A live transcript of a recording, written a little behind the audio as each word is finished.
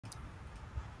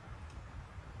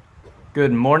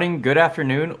Good morning, good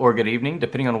afternoon, or good evening,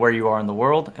 depending on where you are in the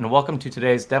world, and welcome to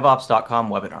today's DevOps.com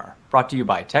webinar, brought to you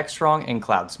by TechStrong and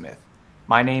Cloudsmith.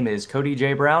 My name is Cody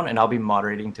J. Brown, and I'll be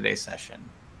moderating today's session.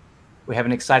 We have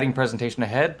an exciting presentation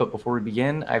ahead, but before we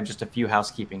begin, I have just a few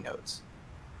housekeeping notes.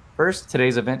 First,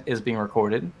 today's event is being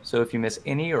recorded, so if you miss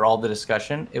any or all the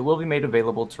discussion, it will be made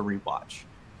available to rewatch.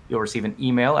 You'll receive an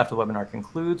email after the webinar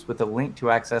concludes with a link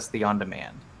to access the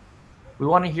on-demand. We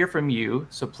want to hear from you,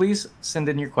 so please send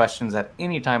in your questions at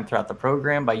any time throughout the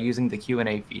program by using the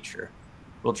Q&A feature.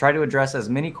 We'll try to address as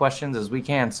many questions as we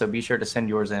can, so be sure to send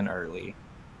yours in early.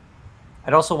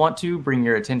 I'd also want to bring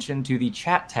your attention to the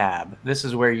chat tab. This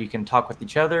is where you can talk with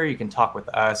each other, you can talk with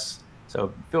us,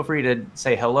 so feel free to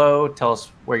say hello, tell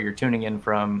us where you're tuning in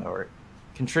from, or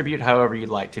contribute however you'd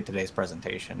like to today's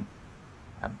presentation.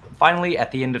 Finally, at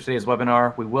the end of today's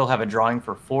webinar, we will have a drawing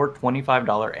for 4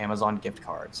 $25 Amazon gift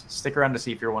cards. Stick around to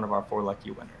see if you're one of our 4 lucky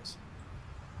winners.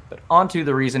 But on to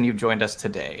the reason you've joined us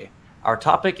today. Our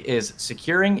topic is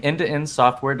securing end-to-end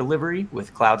software delivery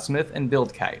with Cloudsmith and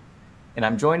Buildkite. And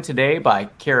I'm joined today by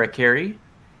Ciara Carey,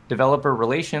 Developer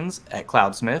Relations at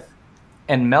Cloudsmith,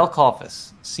 and Mel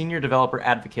Kaulfuss, Senior Developer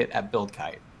Advocate at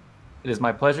Buildkite. It is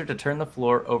my pleasure to turn the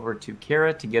floor over to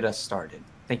Ciara to get us started.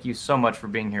 Thank you so much for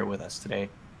being here with us today.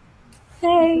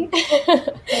 Hey.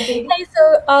 Hey,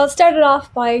 so I'll start it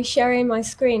off by sharing my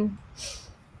screen.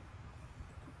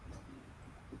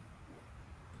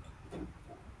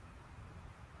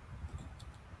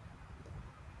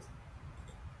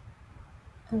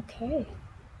 Okay.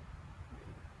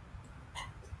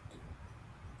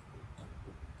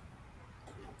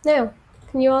 Now,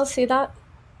 can you all see that?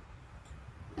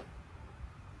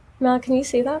 Mel, can you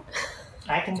see that?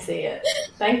 I can see it.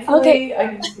 Thankfully, okay. I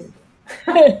can see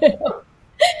it.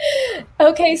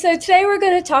 Okay, so today we're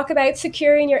going to talk about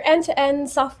securing your end-to-end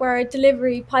software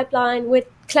delivery pipeline with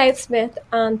Cloudsmith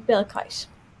and Buildkite.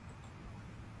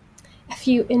 A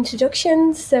few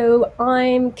introductions. So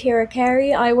I'm Ciara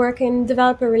Carey. I work in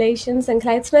developer relations in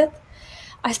Cloudsmith.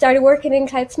 I started working in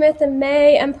Cloudsmith in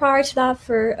May, and prior to that,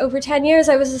 for over 10 years,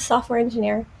 I was a software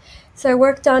engineer. So I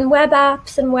worked on web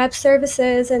apps and web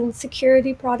services and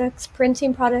security products,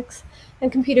 printing products,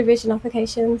 and computer vision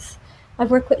applications. I've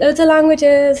worked with loads of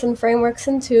languages and frameworks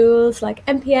and tools like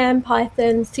NPM,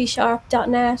 Python, C#,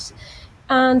 .NET,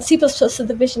 and C++ of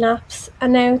the vision apps.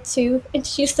 And now to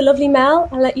introduce the lovely Mel,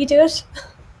 I'll let you do it.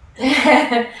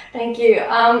 Thank you.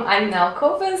 I'm Mel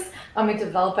Kaulfuss. I'm a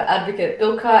developer advocate at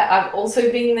Buildkite. I've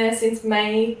also been there since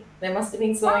May. There must have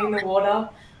been something in the water.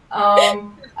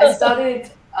 I started...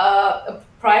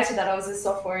 prior to that, I was a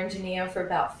software engineer for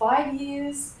about 5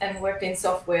 years and worked in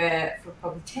software for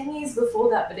probably 10 years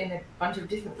before that, but in a bunch of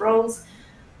different roles.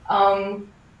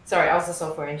 Sorry, I was a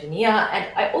software engineer, and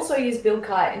I also use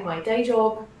Buildkite in my day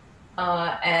job.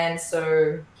 And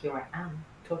so here I am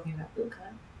talking about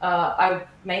Buildkite. I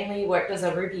mainly worked as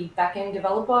a Ruby backend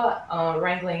developer,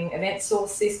 wrangling event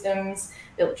source systems,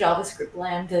 built JavaScript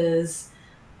lambdas,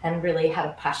 and really had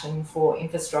a passion for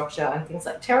infrastructure and things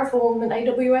like Terraform and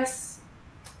AWS.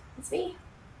 That's me.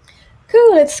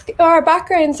 Cool. Our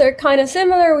backgrounds are kind of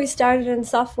similar. We started in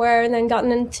software and then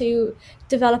gotten into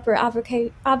developer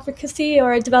advocacy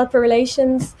or developer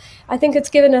relations. I think it's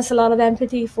given us a lot of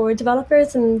empathy for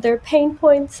developers and their pain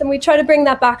points, and we try to bring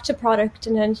that back to product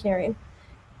and engineering.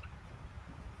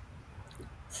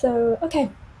 So,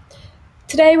 okay.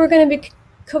 Today we're going to be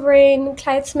covering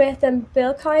Cloudsmith and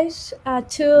Buildkite,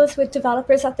 tools with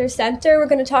developers at their center. We're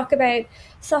going to talk about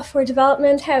software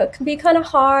development, how it can be kind of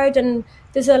hard and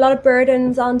there's a lot of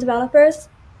burdens on developers.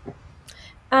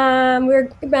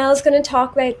 Mel's going to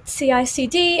talk about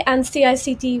CI/CD and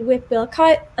CI/CD with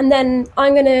Buildkite, and then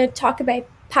I'm going to talk about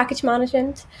package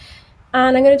management,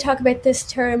 and I'm going to talk about this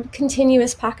term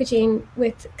continuous packaging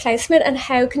with Cloudsmith and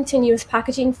how continuous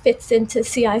packaging fits into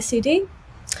CI/CD.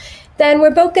 Then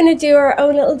we're both going to do our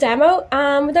own little demo,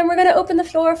 and then we're going to open the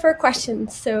floor for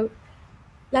questions. So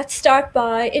let's start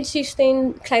by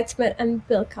introducing Cloudsmith and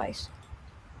Buildkite.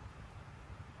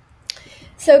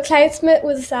 So Cloudsmith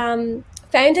was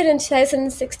founded in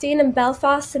 2016 in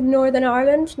Belfast in Northern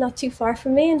Ireland, not too far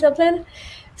from me in Dublin.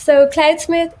 So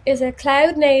Cloudsmith is a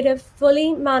cloud-native,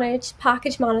 fully managed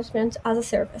package management as a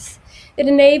service. It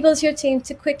enables your team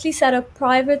to quickly set up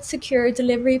private, secure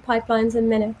delivery pipelines in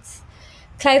minutes.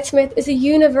 Cloudsmith is a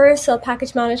universal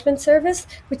package management service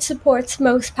which supports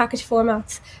most package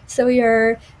formats. So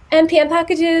your NPM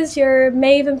packages, your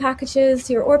Maven packages,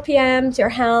 your RPMs, your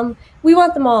Helm, we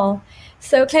want them all.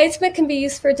 So Cloudsmith can be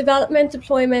used for development,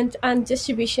 deployment, and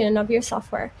distribution of your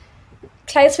software.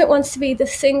 Cloudsmith wants to be the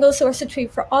single source of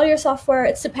truth for all your software,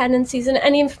 its dependencies, and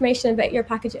any information about your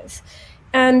packages.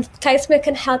 And Cloudsmith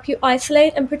can help you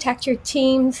isolate and protect your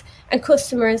teams and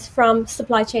customers from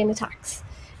supply chain attacks.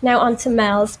 Now on to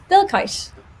Mel's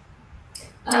Buildkite.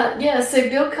 So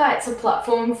Buildkite's a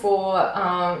platform for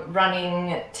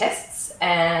running tests,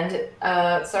 and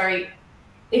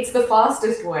it's the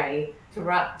fastest way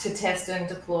to test and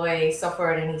deploy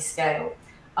software at any scale.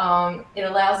 It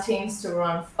allows teams to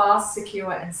run fast,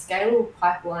 secure, and scalable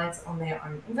pipelines on their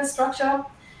own infrastructure.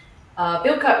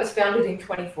 Buildkite was founded in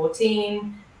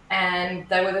 2014, and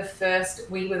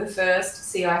we were the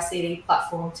first CI/CD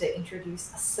platform to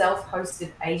introduce a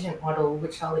self-hosted agent model,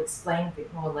 which I'll explain a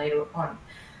bit more later on.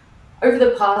 Over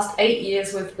the past 8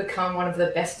 years, we've become one of the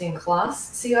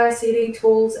best-in-class CI/CD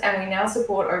tools, and we now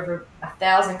support over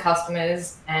 1,000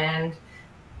 customers and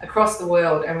across the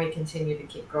world, and we continue to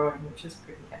keep growing, which is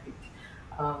pretty epic,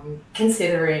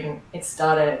 considering it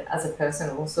started as a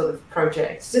personal sort of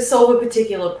project to solve a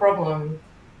particular problem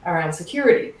around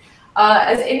security.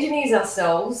 As engineers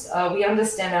ourselves, we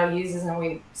understand our users and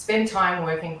we spend time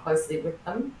working closely with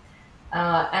them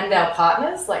and our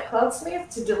partners like Cloudsmith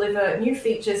to deliver new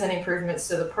features and improvements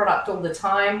to the product all the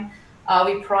time.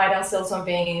 We pride ourselves on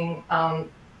being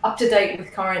up to date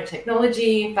with current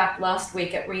technology. In fact, last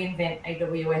week at reInvent,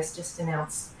 AWS just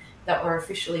announced that we're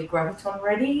officially Graviton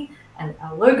ready, and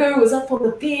our logo was up on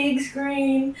the big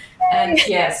screen. And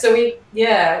so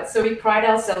we pride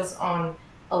ourselves on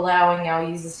allowing our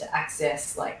users to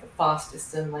access like the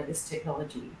fastest and latest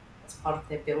technology as part of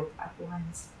their build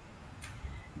pipelines.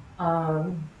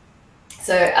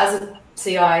 So as a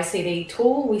CI/CD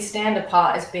tool, we stand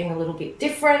apart as being a little bit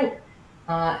different,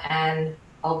 and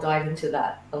I'll dive into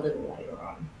that a little later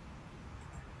on.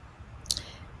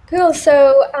 Cool.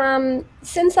 So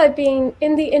since I've been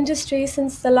in the industry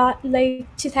since the late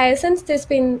 2000s, there's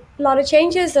been a lot of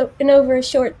changes in over a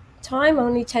short time,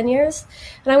 only 10 years.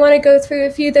 And I want to go through a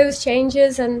few of those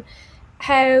changes and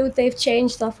how they've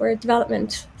changed software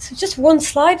development. So just one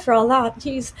slide for all that,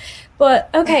 geez. But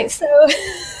okay, so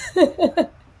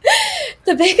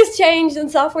the biggest change in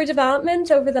software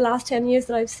development over the last 10 years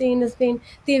that I've seen has been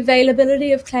the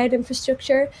availability of cloud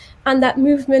infrastructure and that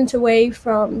movement away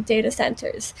from data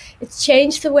centers. It's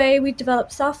changed the way we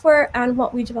develop software and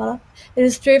what we develop. It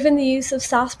has driven the use of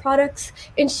SaaS products,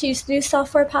 introduced new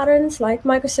software patterns like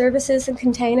microservices and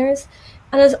containers,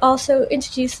 and has also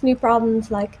introduced new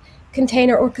problems like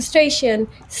container orchestration,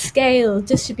 scale,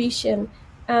 distribution,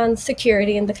 and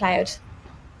security in the cloud.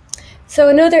 So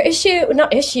another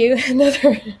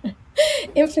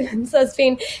influence has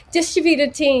been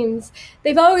distributed teams.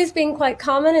 They've always been quite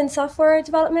common in software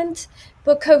development,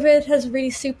 but COVID has really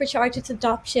supercharged its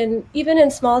adoption, even in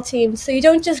small teams. So you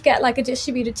don't just get like a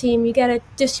distributed team, you get a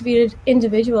distributed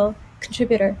individual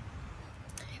contributor.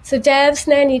 So devs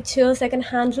now need tools that can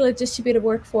handle a distributed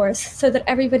workforce so that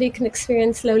everybody can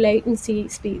experience low latency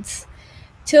speeds.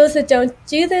 Tools that don't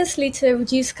do this lead to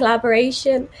reduced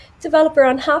collaboration, developer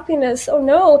unhappiness,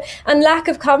 and lack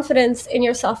of confidence in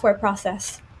your software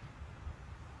process.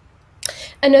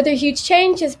 Another huge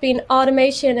change has been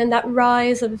automation and that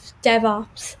rise of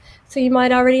DevOps. So you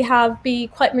might already be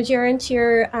quite mature into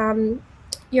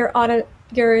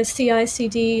your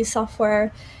CI/CD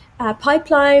software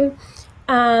pipeline.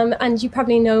 And you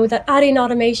probably know that adding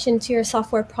automation to your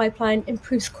software pipeline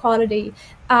improves quality,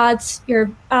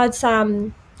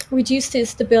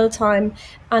 reduces the build time,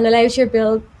 and allows you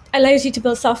to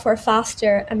build software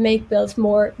faster and make builds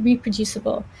more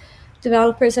reproducible.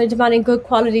 Developers are demanding good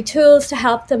quality tools to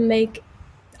help them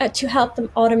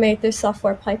automate their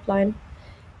software pipeline.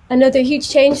 Another huge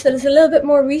change that is a little bit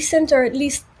more recent, or at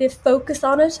least the focus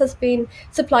on it, has been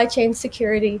supply chain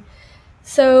security.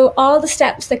 So all the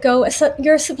steps that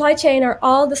your supply chain are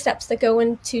all the steps that go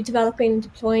into developing and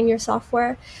deploying your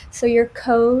software. So your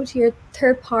code, your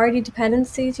third-party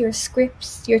dependencies, your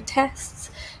scripts, your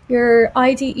tests, your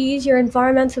IDEs, your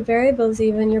environmental variables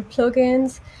even, your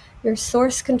plugins, your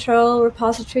source control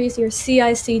repositories, your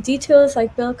CI/CD tools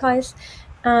like Buildkite,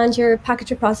 and your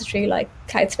package repository like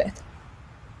Cloudsmith.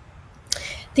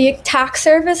 The attack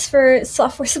service for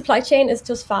software supply chain is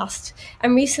just fast,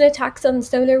 and recent attacks on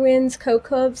SolarWinds,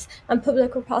 CodeHubs, and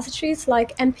public repositories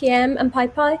like NPM and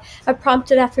PyPy have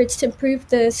prompted efforts to improve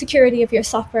the security of your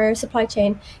software supply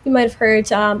chain. You might have heard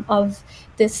of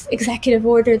this executive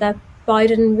order that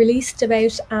Biden released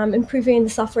about improving the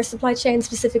software supply chain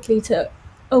specifically to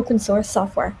open source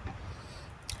software.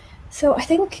 So I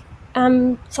think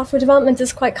software development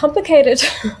is quite complicated.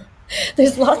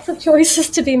 There's lots of choices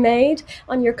to be made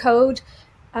on your code,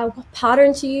 what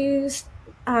patterns to use,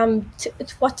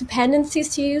 what dependencies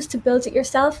to use to build it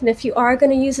yourself. And if you are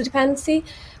going to use a dependency,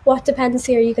 what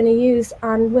dependency are you going to use?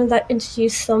 And will that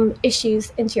introduce some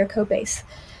issues into your code base?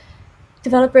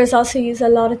 developers also use a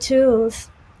lot of tools,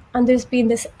 and there's been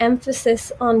this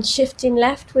emphasis on shifting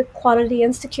left with quality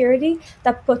and security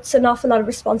that puts an awful lot of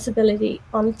responsibility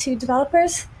onto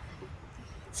developers.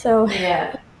 So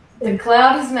yeah, the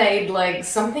cloud has made like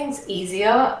some things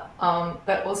easier,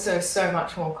 but also so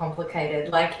much more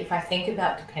complicated. Like if I think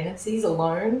about dependencies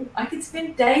alone, I could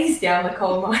spend days down the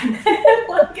coal mine.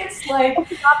 Like it's like,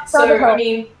 so I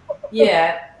mean,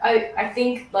 yeah, I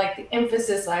think like the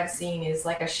emphasis I've seen is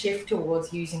like a shift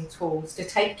towards using tools to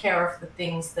take care of the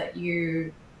things that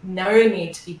you know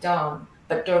need to be done,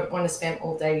 but don't want to spend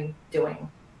all day doing.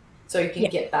 So you can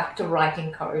get back to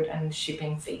writing code and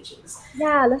shipping features.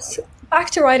 Yeah, let's back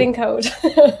to writing code.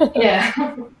 Yeah,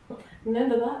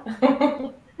 remember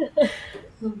that?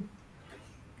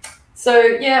 So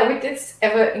yeah, with this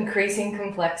ever increasing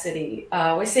complexity,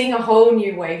 we're seeing a whole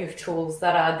new wave of tools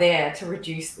that are there to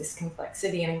reduce this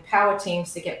complexity and empower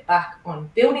teams to get back on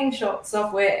building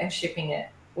software and shipping it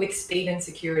with speed and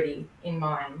security in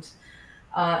mind.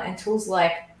 And tools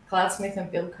like Cloudsmith and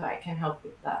Buildkite can help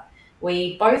with that.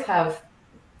 We both have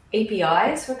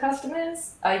APIs for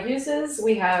customers, users.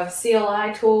 We have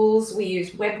CLI tools, we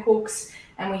use webhooks,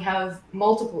 and we have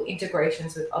multiple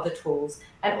integrations with other tools.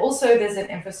 And also there's an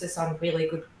emphasis on really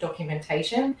good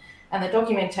documentation, and the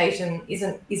documentation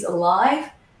is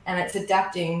alive and it's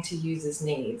adapting to users'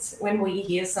 needs. When we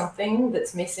hear something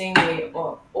that's missing, we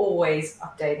are always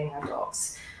updating our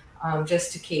docs,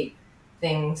 just to keep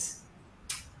things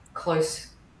close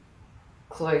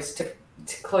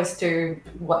to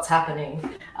what's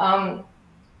happening.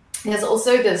 There's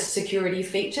also the security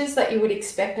features that you would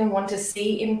expect and want to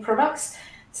see in products,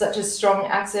 such as strong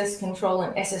access control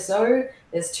and SSO.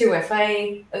 There's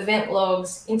 2FA, event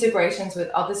logs, integrations with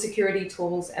other security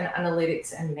tools, and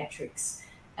analytics and metrics.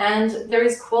 And there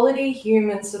is quality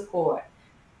human support.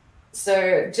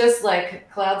 So just like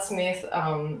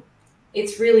Cloudsmith,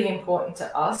 it's really important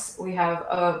to us. We have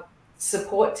a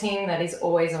support team that is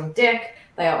always on deck.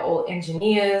 They are all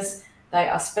engineers, they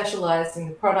are specialized in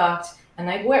the product, and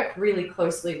they work really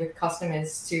closely with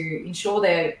customers to ensure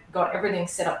they've got everything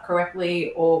set up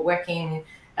correctly or working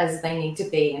as they need to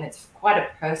be. And it's quite a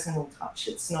personal touch.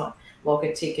 It's not log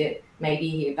a ticket, maybe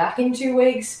hear back in 2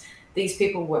 weeks. These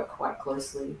people work quite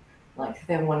closely, like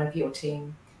they're one of your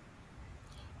team.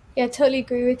 Yeah, I totally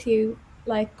agree with you.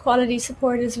 Like quality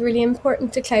support is really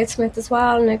important to Cloudsmith as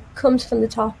well, and it comes from the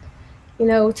top. You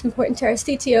know, it's important to our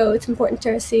CTO, it's important to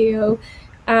our CEO,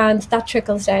 and that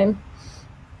trickles down.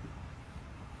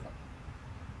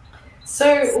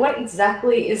 So what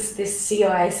exactly is this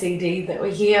CI/CD that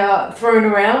we hear thrown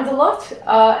around a lot?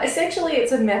 Essentially,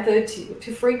 it's a method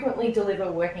to frequently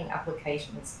deliver working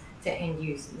applications to end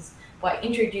users by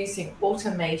introducing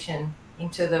automation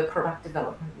into the product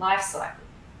development lifecycle.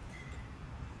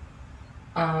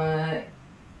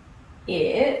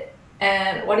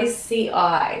 And what is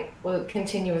CI? Well,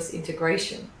 continuous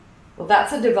integration. Well,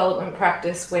 that's a development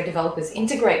practice where developers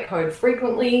integrate code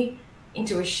frequently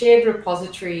into a shared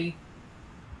repository,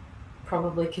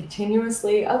 probably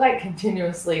continuously. I like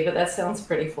continuously, but that sounds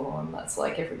pretty full on. That's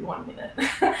like every 1 minute.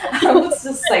 Let's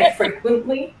just say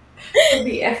frequently for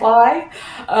the FI,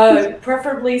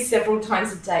 preferably several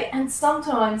times a day, and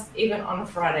sometimes even on a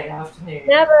Friday afternoon.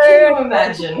 Never. Can you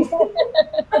imagine?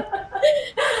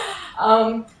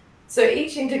 So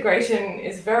each integration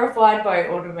is verified by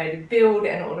automated build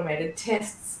and automated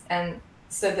tests, and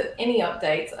so that any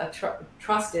updates are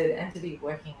trusted and to be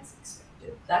working as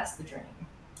expected. That's the dream.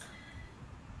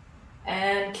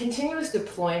 And continuous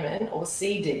deployment, or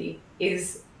CD,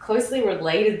 is closely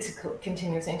related to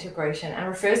continuous integration and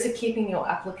refers to keeping your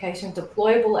application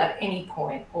deployable at any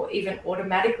point, or even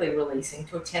automatically releasing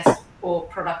to a test or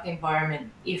production environment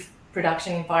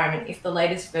if the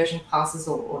latest version passes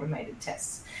all automated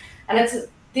tests. And it's at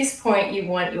this point you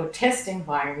want your test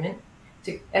environment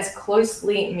to as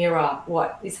closely mirror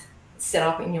what is set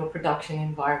up in your production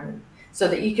environment, so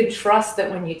that you can trust that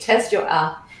when you test your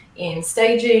app in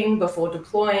staging before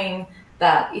deploying,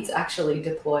 that it's actually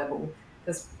deployable,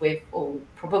 because we've all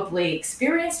probably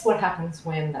experienced what happens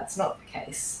when that's not the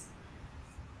case.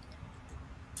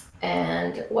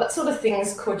 And what sort of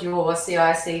things could your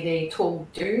CI/CD tool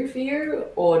do for you,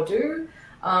 or do?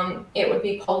 It would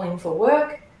be polling for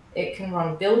work. It can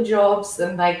run build jobs,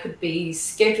 and they could be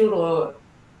scheduled or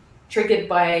triggered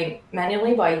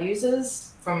manually by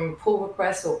users from pull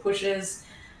requests or pushes,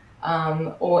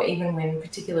 or even when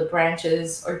particular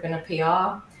branches open a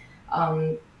PR.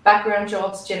 Background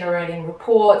jobs, generating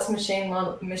reports, machine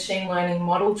learning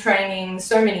model training,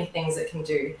 so many things it can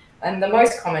do. And the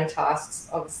most common tasks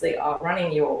obviously are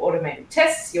running your automated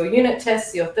tests, your unit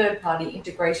tests, your third-party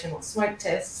integration or smoke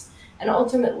tests, and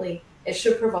ultimately it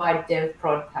should provide dev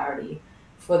prod parity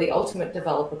for the ultimate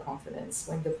developer confidence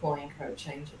when deploying code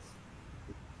changes.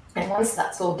 And once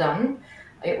that's all done,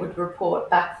 it would report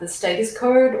back the status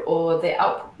code or the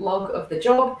out log of the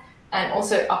job, and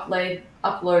also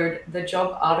upload the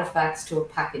job artifacts to a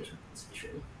package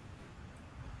repository.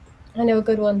 I know a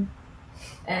good one.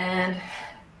 And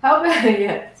how about,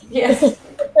 yes,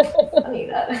 funny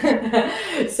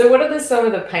that. So what are some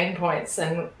of the pain points,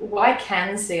 and why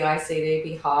can CI/CD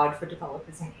be hard for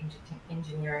developers and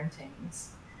engineering teams?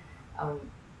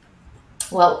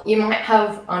 Well, you might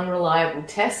have unreliable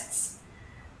tests.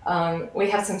 We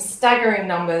have some staggering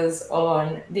numbers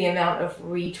on the amount of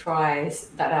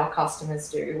retries that our customers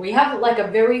do. We have like a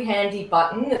very handy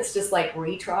button that's just like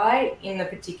retry in the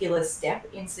particular step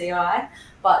in CI,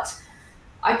 but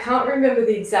I can't remember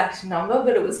the exact number,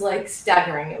 but it was like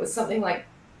staggering. It was something like,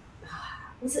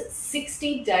 was it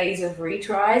 60 days of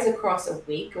retries across a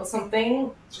week or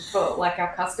something for like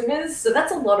our customers? So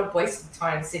that's a lot of wasted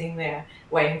time sitting there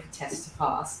waiting for tests to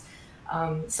pass.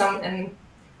 And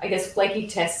I guess flaky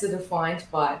tests are defined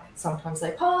by sometimes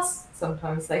they pass,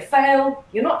 sometimes they fail.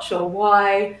 You're not sure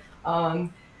why.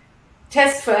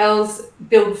 Test fails,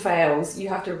 build fails. You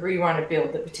have to rerun a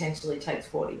build that potentially takes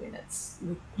 40 minutes.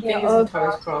 Fingers and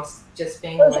toes crossed, just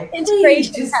being those like,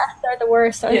 integration tests are the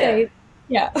worst, aren't they?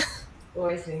 Yeah.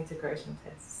 Always the integration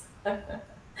tests.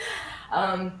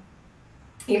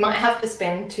 You might have to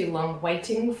spend too long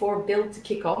waiting for a build to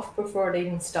kick off before it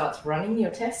even starts running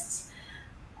your tests.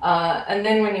 And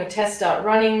then when your tests start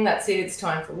running, that's it, it's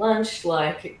time for lunch.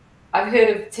 Like, I've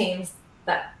heard of teams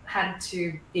that had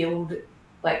to build,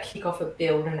 like kick off a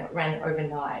build and it ran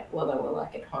overnight while they were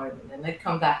like at home, and then they'd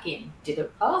come back in. Did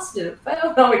it pass? Did it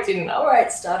fail? No, it didn't. All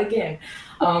right, start again.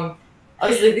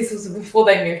 Obviously, this was before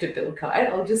they moved to Buildkite,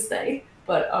 I'll just say.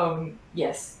 But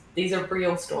yes, these are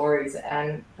real stories,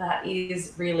 and that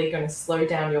is really going to slow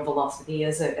down your velocity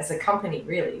as a company,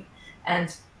 really.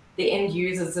 And the end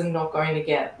users are not going to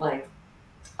get like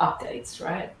updates,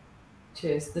 right,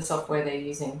 to the software they're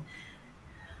using.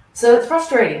 So it's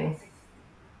frustrating.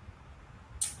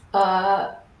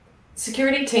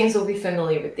 Security teams will be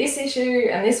familiar with this issue,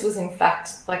 and this was in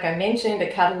fact, like I mentioned,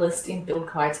 a catalyst in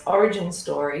Buildkite's origin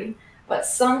story. But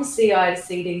some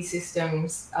CI/CD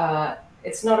systems,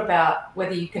 it's not about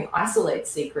whether you can isolate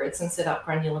secrets and set up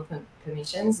granular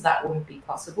permissions. That wouldn't be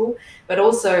possible. But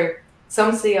also,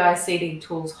 some CI/CD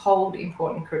tools hold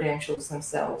important credentials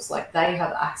themselves, like they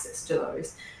have access to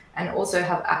those, and also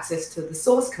have access to the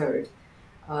source code.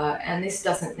 And this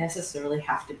doesn't necessarily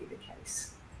have to be the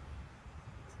case.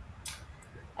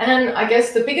 And I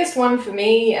guess the biggest one for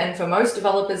me and for most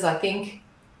developers, I think,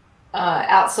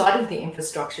 outside of the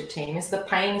infrastructure team, is the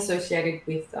pain associated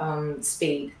with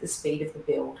speed, the speed of the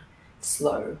build,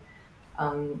 slow.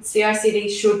 CI/CD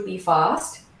should be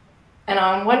fast. And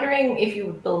I'm wondering if you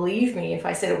would believe me if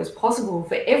I said it was possible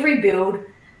for every build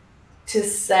to,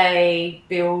 say,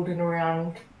 build in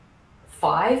around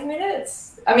 5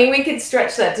 minutes. I mean, we could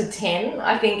stretch that to 10.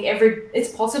 I think it's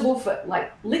possible for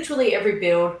like literally every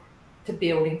build to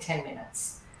build in 10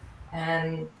 minutes.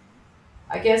 And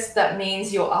I guess that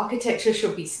means your architecture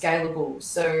should be scalable.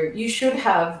 So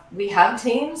we have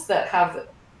teams that have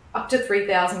up to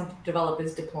 3,000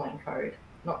 developers deploying code.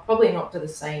 Probably not to the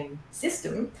same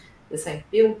system, the same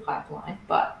build pipeline,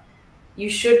 but you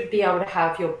should be able to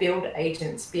have your build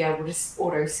agents be able to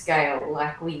auto scale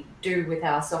like we do with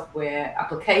our software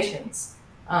applications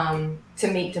to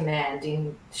meet demand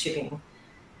in shipping.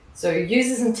 So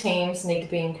users and teams need to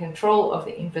be in control of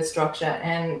the infrastructure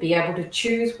and be able to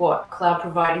choose what cloud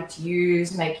provider to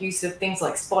use, make use of things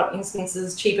like spot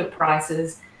instances, cheaper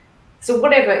prices. So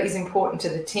whatever is important to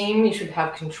the team, you should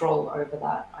have control over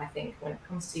that, I think, when it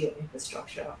comes to your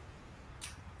infrastructure.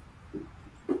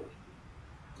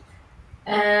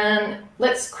 And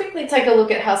let's quickly take a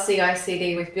look at how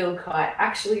CI/CD with Buildkite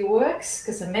actually works,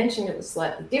 because I mentioned it was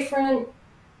slightly different.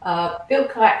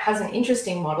 Buildkite has an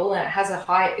interesting model, and it has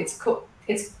it's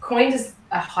coined as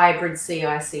a hybrid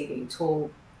CI/CD tool,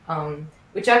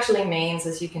 which actually means,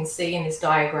 as you can see in this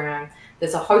diagram,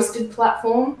 there's a hosted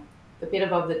platform, a bit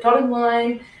above the dotted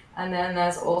line, and then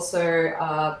there's also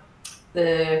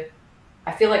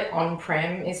I feel like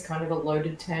on-prem is kind of a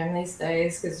loaded term these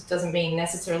days because it doesn't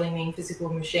necessarily mean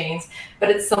physical machines, but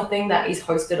it's something that is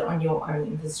hosted on your own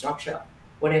infrastructure,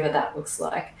 whatever that looks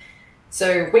like.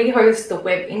 So we host the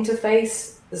web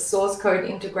interface, the source code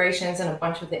integrations, and a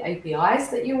bunch of the APIs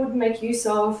that you would make use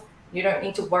of. You don't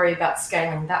need to worry about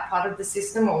scaling that part of the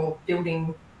system or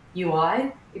building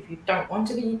UI if you don't want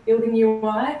to be building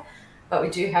UI. But we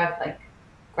do have like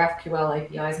GraphQL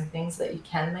APIs and things that you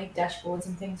can make dashboards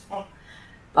and things from.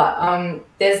 But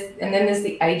there's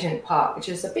the agent part, which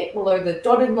is a bit below the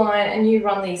dotted line, and you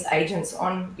run these agents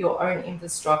on your own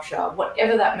infrastructure,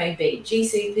 whatever that may be,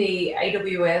 GCP,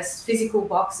 AWS, physical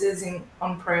boxes in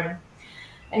on-prem.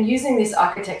 And using this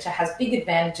architecture has big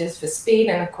advantages for speed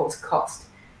and, of course, cost.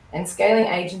 And scaling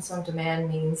agents on demand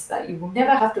means that you will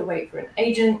never have to wait for an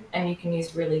agent, and you can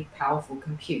use really powerful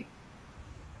compute.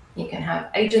 You can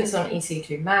have agents on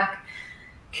EC2 Mac,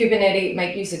 Kubernetes,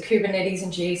 make use of Kubernetes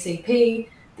and GCP.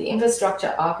 The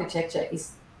infrastructure architecture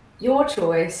is your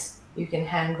choice. You can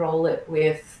hand roll it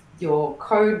with your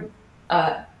code,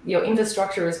 your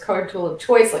infrastructure as code tool of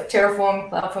choice, like Terraform,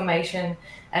 CloudFormation,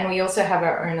 and we also have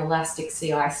our own Elastic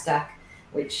CI stack,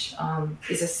 which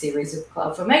is a series of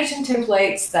CloudFormation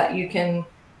templates that you can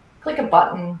click a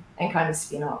button and kind of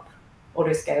spin up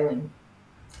auto-scaling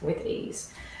with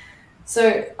ease.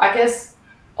 So I guess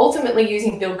ultimately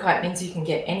using Buildkite means you can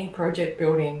get any project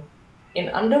building in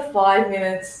under 5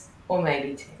 minutes or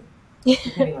maybe 10,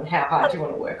 depending on how hard you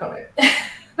want to work on it.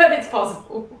 But it's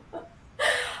possible.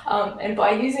 And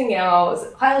by using our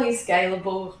highly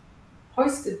scalable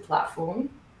hosted platform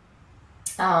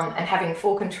and having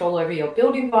full control over your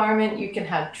build environment, you can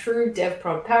have true dev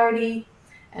prod parity.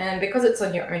 And because it's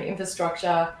on your own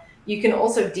infrastructure, you can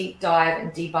also deep dive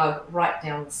and debug right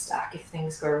down the stack if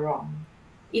things go wrong.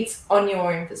 It's on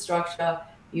your infrastructure.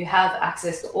 You have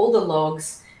access to all the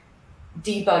logs.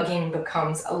 Debugging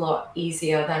becomes a lot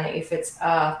easier than if it's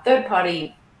a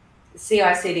third-party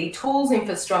CI/CD tools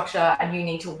infrastructure and you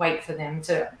need to wait for them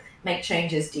to make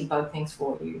changes, debug things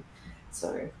for you.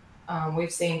 So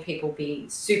we've seen people be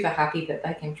super happy that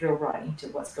they can drill right into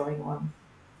what's going on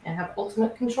and have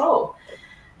ultimate control.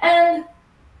 And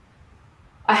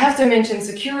I have to mention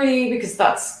security because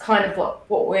that's kind of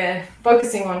what we're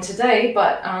focusing on today.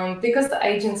 But because the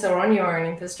agents are on your own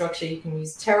infrastructure, you can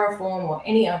use Terraform or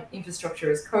any infrastructure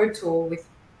as code tool with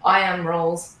IAM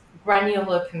roles,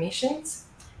 granular permissions.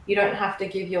 You don't have to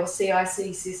give your CI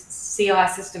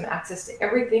system access to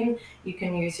everything. You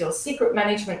can use your secret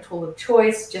management tool of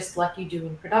choice, just like you do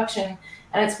in production.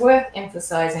 And it's worth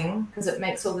emphasizing because it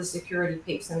makes all the security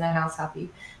peeps in their house happy.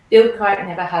 Buildkite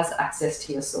never has access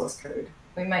to your source code.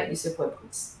 We make use of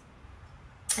webhooks,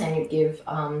 and you give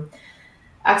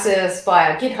access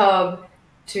via GitHub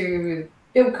to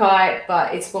Buildkite,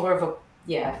 but it's more of a,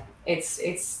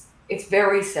 it's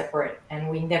very separate, and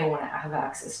we never want to have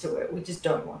access to it. We just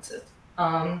don't want it.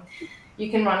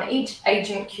 You can run each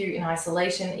agent queue in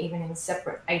isolation, even in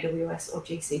separate AWS or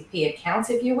GCP accounts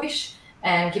if you wish,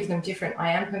 and give them different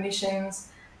IAM permissions.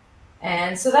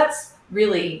 And so that's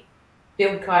really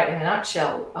Buildkite in a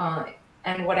nutshell.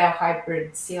 And what our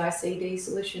hybrid CI/CD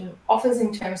solution offers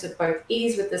in terms of both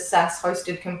ease with the SaaS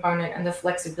hosted component and the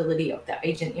flexibility of the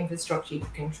agent infrastructure you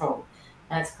control.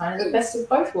 And it's kind of the best of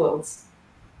both worlds.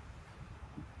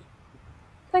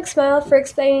 Thanks, Mel, for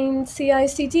explaining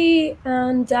CI/CD.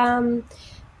 And I'm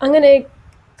going to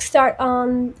start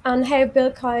on how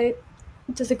Buildkite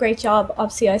does a great job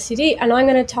of CI/CD. And I'm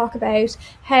going to talk about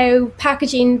how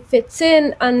packaging fits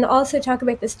in and also talk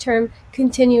about this term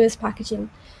continuous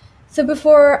packaging. So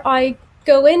before I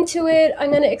go into it, I'm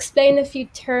going to explain a few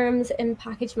terms in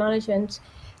package management.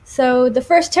 So the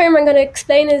first term I'm going to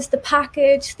explain is the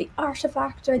package, the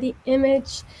artifact, or the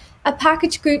image. A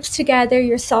package groups together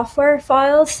your software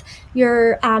files,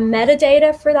 your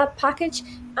metadata for that package,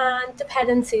 and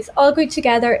dependencies, all grouped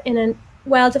together in a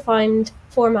well-defined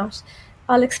format.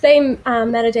 I'll explain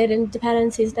metadata and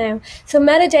dependencies now. So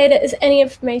metadata is any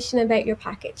information about your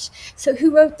package. So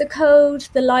who wrote the code,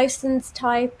 the license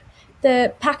type,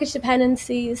 the package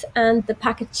dependencies, and the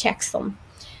package checksum.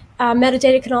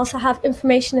 Metadata can also have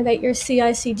information about your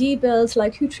CI/CD builds,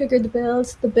 like who triggered the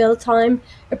builds, the build time,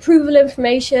 approval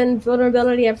information,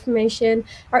 vulnerability information,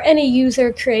 or any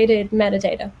user-created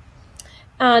metadata.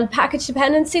 And package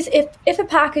dependencies, if a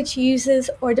package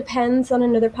uses or depends on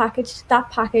another package,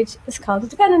 that package is called a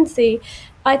dependency.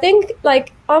 I think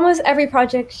like almost every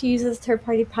project uses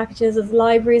third-party packages as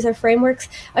libraries or frameworks.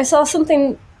 I saw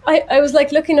something, I was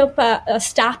like looking up a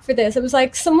stat for this. It was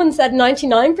like someone said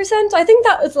 99%. I think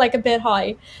that was like a bit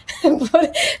high,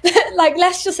 but like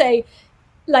let's just say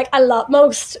like a lot.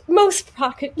 Most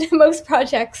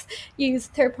projects use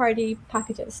third-party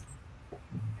packages.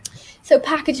 So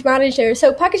Package Manager.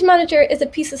 So Package Manager is a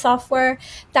piece of software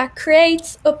that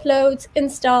creates, uploads,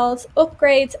 installs,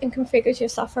 upgrades, and configures your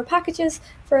software packages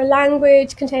for a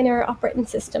language, container, or operating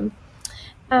system.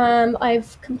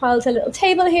 I've compiled a little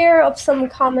table here of some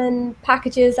common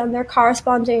packages and their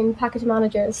corresponding package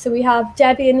managers. So we have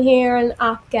Debian here and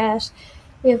apt-get.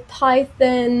 We have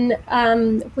Python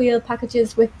wheel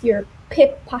packages with your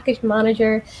pip package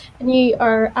manager, and you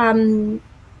are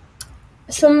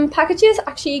some packages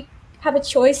actually have a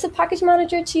choice of package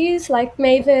manager to use, like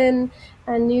Maven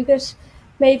and NuGet.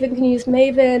 Maven can use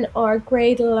Maven or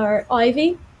Gradle or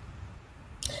Ivy.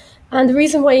 And the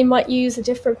reason why you might use a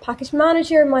different package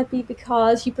manager might be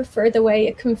because you prefer the way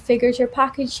it configures your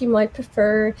package. You might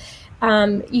prefer,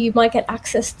 you might get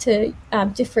access to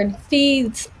different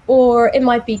feeds, or it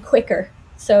might be quicker.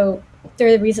 So there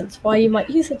are the reasons why you might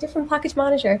use a different package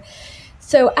manager.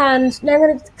 So, and now I'm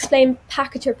going to explain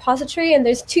package repository, and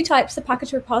there's two types of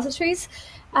package repositories: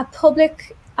 a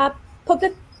public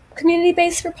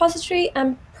community-based repository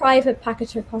and private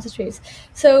package repositories.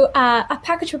 So a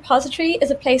package repository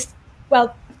is a place,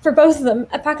 well, for both of them,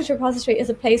 a package repository is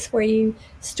a place where you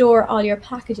store all your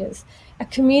packages. A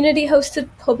community-hosted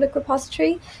public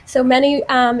repository, so many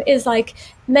is like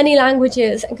many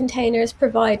languages and containers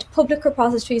provide public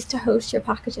repositories to host your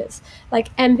packages,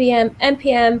 like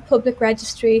npm public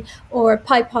registry or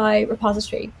PyPy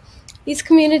repository. These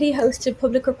community-hosted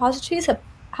public repositories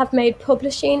have made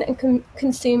publishing and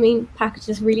consuming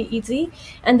packages really easy,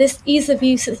 and this ease of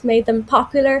use has made them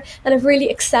popular and have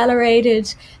really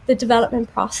accelerated the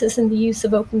development process and the use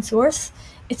of open source.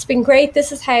 It's been great.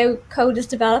 This is how code is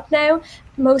developed now.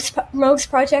 Most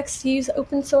projects use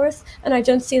open source, and I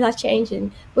don't see that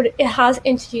changing, but it has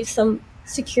introduced some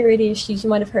security issues you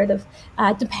might have heard of,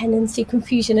 dependency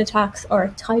confusion attacks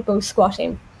or typo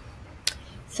squatting.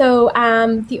 So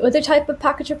the other type of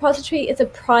package repository is a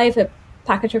private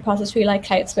package repository like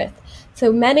Cloudsmith.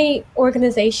 So many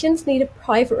organizations need a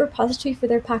private repository for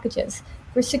their packages,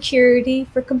 for security,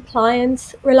 for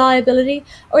compliance, reliability,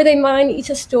 or they might need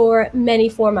to store many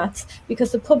formats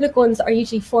because the public ones are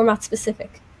usually format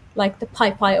specific, like the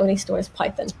PyPy only stores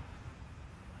Python.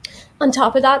 On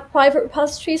top of that, private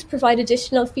repositories provide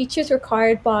additional features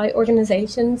required by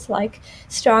organizations like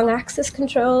strong access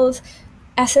controls,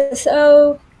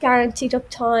 SSO, guaranteed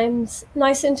uptimes,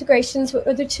 nice integrations with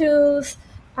other tools,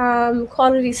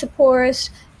 quality support,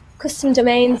 custom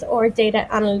domains, or data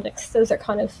analytics. Those are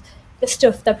kind of the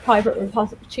stuff that private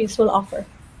repositories will offer.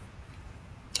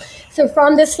 So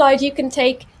from this slide, you can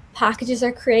take packages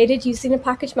are created using a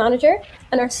package manager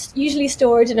and are usually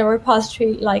stored in a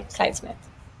repository like Cloudsmith.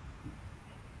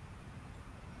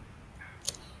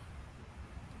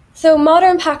 So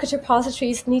modern package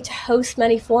repositories need to host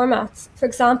many formats. For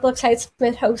example,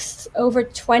 Cloudsmith hosts over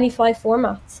 25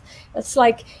 formats. That's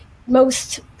like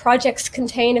most projects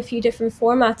contain a few different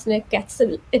formats,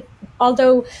 and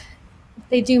although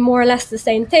they do more or less the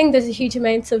same thing, there's a huge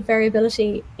amount of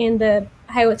variability in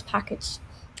how it's packaged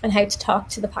and how to talk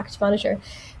to the package manager.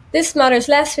 This matters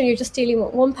less when you're just dealing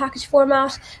with one package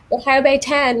format, but how about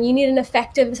 10? You need an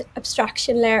effective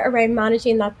abstraction layer around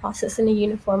managing that process in a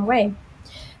uniform way.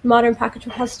 Modern package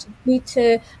repositories need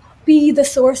to be the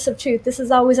source of truth. This is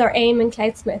always our aim in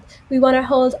Cloudsmith. We want to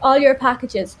hold all your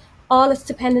packages, all its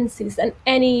dependencies, and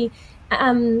any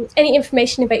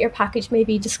information about your package may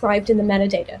be described in the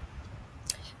metadata.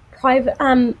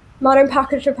 Modern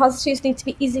package repositories need to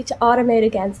be easy to automate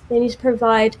against. They need to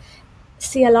provide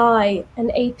CLI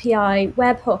and API,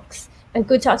 webhooks, and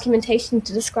good documentation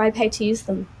to describe how to use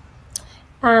them.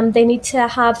 They need to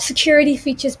have security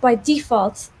features by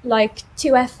default, like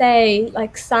 2FA,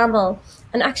 like SAML.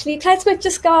 And actually, Cloudsmith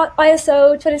just got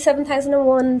ISO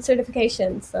 27001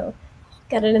 certification, so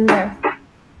get it in there.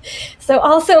 So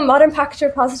also, modern package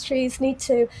repositories need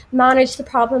to manage the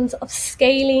problems of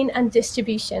scaling and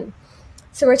distribution.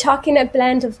 So we're talking a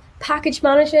blend of package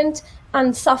management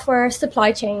and software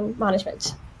supply chain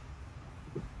management.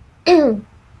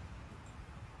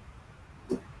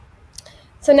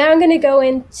 So now I'm going to go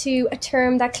into a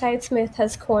term that Cloudsmith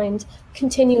has coined,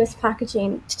 continuous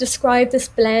packaging, to describe this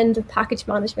blend of package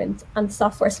management and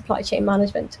software supply chain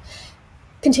management.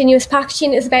 Continuous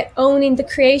packaging is about owning the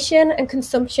creation and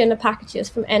consumption of packages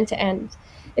from end to end.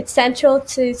 It's central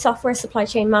to software supply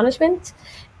chain management,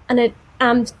 and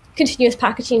continuous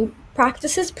packaging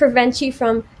practices prevent you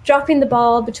from dropping the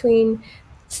ball between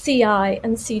CI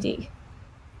and CD.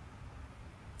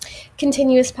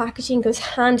 Continuous packaging goes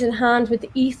hand in hand with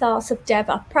the ethos of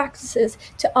DevOps practices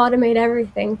to automate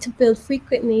everything, to build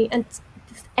frequently, and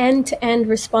end-to-end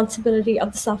responsibility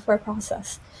of the software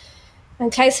process.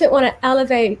 And Cloudsmith want to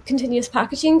elevate continuous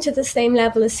packaging to the same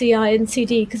level as CI and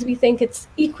CD because we think it's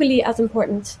equally as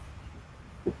important.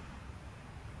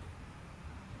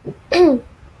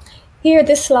 Here,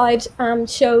 this slide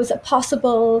shows a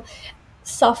possible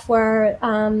software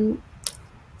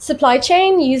supply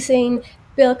chain using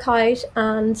Buildkite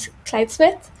and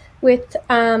Cloudsmith with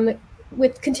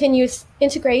continuous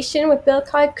integration with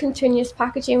Buildkite, continuous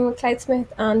packaging with Cloudsmith,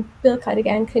 and Buildkite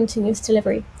again, continuous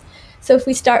delivery. So if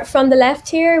we start from the left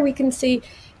here, we can see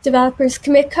Developers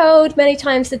commit code many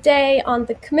times a day. On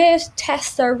the commit,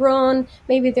 tests are run.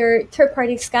 Maybe their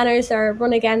third-party scanners are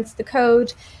run against the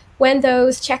code. When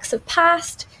those checks have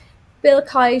passed,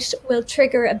 Buildkite will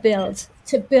trigger a build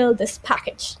to build this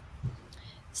package.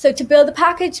 So to build the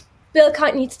package,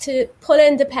 Buildkite needs to pull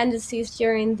in dependencies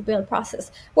during the build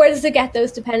process. Where does it get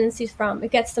those dependencies from?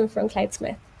 It gets them from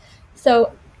Cloudsmith.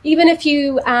 So even if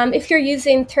you're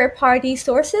using third-party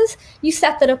sources, you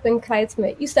set that up in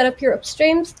Cloudsmith. You set up your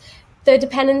upstreams. The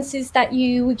dependencies that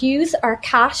you use are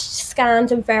cached,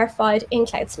 scanned, and verified in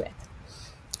Cloudsmith.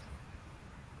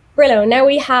 Brillo. Now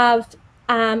we have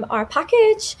our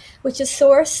package, which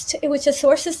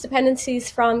sources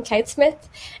dependencies from Cloudsmith,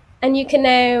 and you can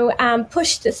now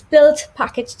push this build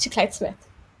package to Cloudsmith.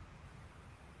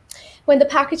 When the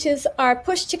packages are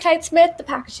pushed to Cloudsmith, the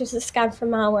packages are scanned for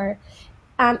malware.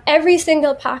 Every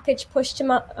single package pushed to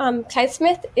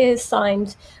Cloudsmith is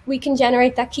signed. We can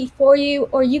generate that key for you,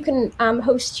 or you can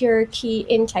host your key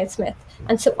in Cloudsmith.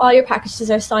 And so all your packages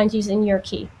are signed using your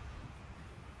key.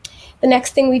 The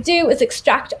next thing we do is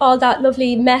extract all that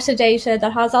lovely metadata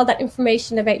that has all that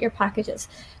information about your packages.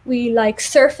 We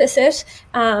surface it.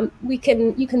 You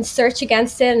can search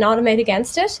against it and automate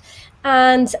against it.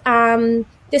 And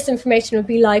this information would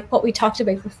be like what we talked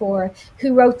about before: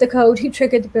 who wrote the code, who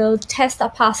triggered the build, tests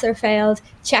that passed or failed,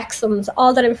 checksums,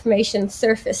 all that information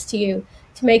surfaced to you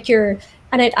to make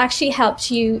and it actually helps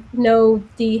you know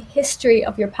the history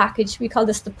of your package. We call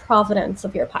this the provenance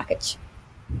of your package.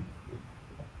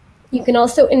 You can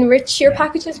also enrich your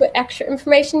packages with extra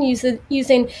information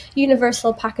using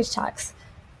universal package tags.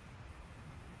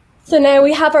 So now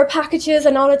we have our packages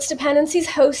and all its dependencies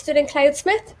hosted in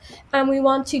Cloudsmith, and we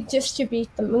want to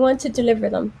distribute them. We want to deliver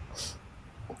them.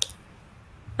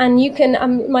 And you can,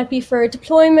 it might be for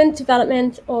deployment,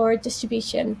 development, or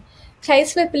distribution.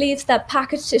 Cloudsmith believes that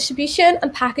package distribution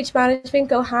and package management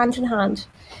go hand in hand.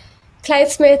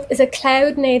 Cloudsmith is a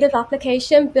cloud-native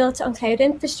application built on cloud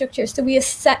infrastructure, so we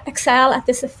excel at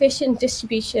this efficient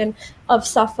distribution of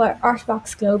software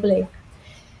artifacts globally.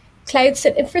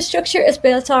 Cloudset infrastructure is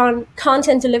built on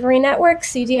content delivery network,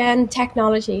 CDN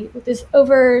technology. There's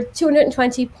over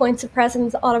 220 points of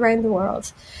presence all around the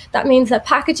world. That means that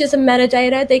packages and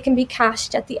metadata, they can be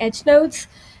cached at the edge nodes,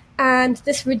 and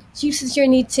this reduces your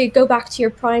need to go back to your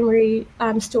primary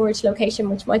storage location,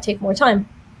 which might take more time.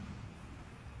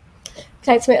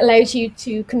 Cloudsmith allows you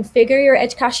to configure your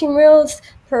edge caching rules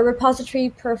per repository,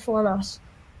 per format.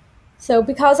 So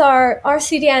because our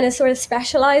CDN is sort of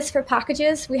specialized for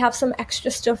packages, we have some extra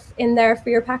stuff in there for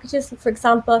your packages. For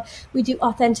example, we do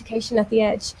authentication at the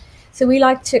edge. So we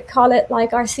like to call it,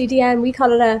 like our CDN, we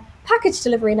call it a package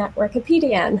delivery network, a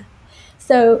PDN.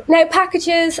 So now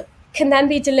packages can then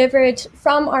be delivered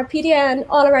from our PDN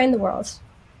all around the world.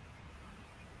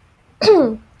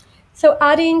 So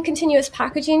adding continuous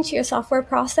packaging to your software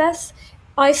process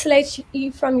isolates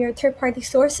you from your third-party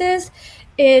sources.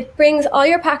 It brings all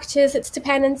your packages, its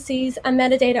dependencies, and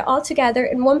metadata all together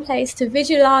in one place to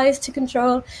visualize, to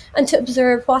control, and to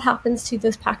observe what happens to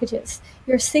those packages.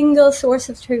 Your single source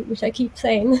of truth, which I keep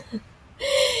saying.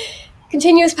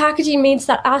 Continuous packaging means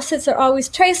that assets are always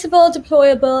traceable,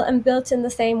 deployable, and built in the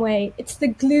same way. It's the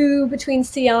glue between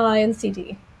CI and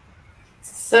CD.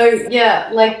 So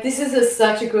yeah, this is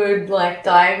such a good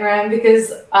diagram,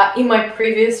 because in my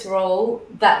previous role,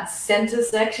 that center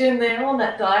section there on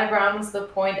that diagram was the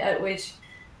point at which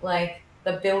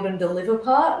the build and deliver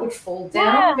part would fall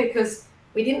down, because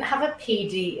we didn't have a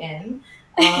PDN,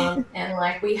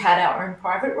 and we had our own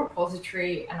private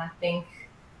repository, and I think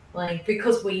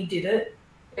because we did it,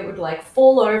 it would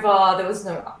fall over. There was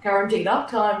no guaranteed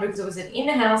uptime because it was an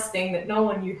in-house thing that no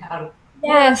one knew how to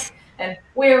work. And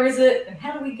where is it? And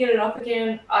how do we get it up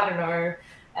again? I don't know.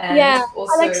 And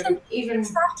also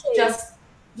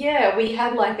we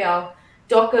had our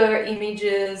Docker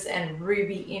images and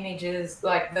Ruby images,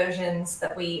 versions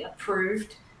that we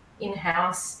approved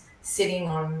in-house, sitting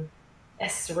on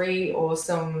S3 or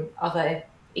some other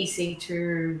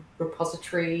EC2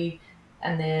 repository,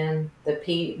 and then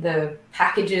the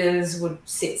packages would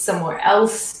sit somewhere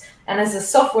else. And as a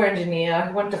software engineer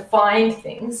who wanted to find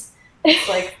things, it's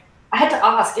I had to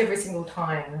ask every single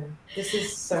time, and this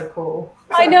is so cool.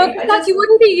 I know, because you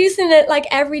wouldn't be using it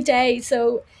every day.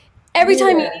 So every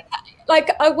time you,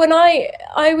 when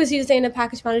I was using a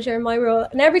package manager in my role,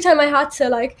 and every time I had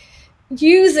to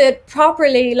use it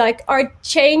properly, or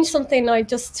change something,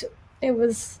 it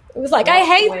was I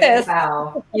hate this.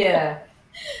 How? Yeah.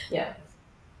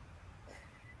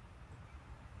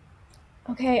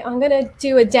 Okay, I'm gonna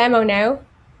do a demo now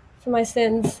for my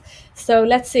sins. So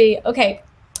let's see. Okay.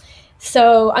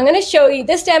 So I'm going to show you,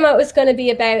 this demo is going to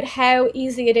be about how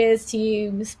easy it is to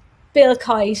use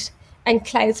Buildkite and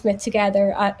Cloudsmith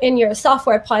together in your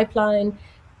software pipeline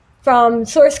from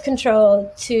source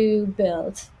control to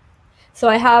build. So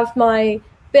I have my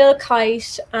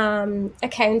Buildkite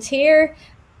account here.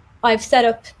 I've set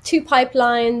up 2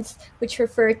 pipelines which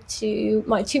refer to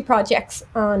my 2 projects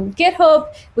on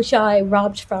GitHub, which I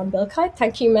robbed from Buildkite.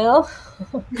 Thank you, Mel.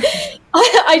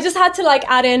 I just had to like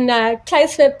add in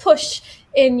Cloudsmith push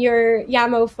in your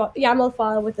YAML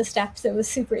file with the steps. It was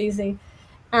super easy.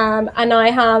 And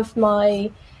I have my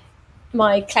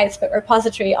Cloudsmith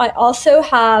repository. I also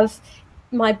have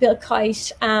my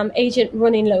Buildkite agent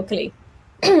running locally.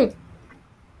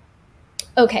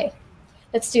 Okay.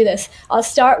 Let's do this. I'll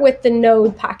start with the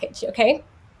node package, okay?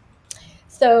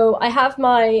 So I have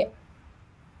my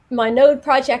node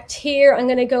project here. I'm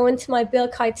going to go into my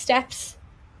Buildkite steps.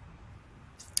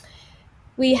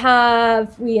 We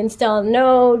install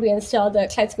node, we install the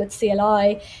Cloudsmith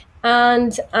CLI,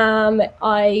 and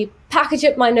I package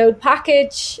up my node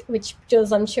package, which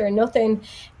does, I'm sure, nothing,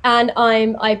 and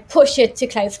I push it to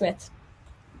Cloudsmith.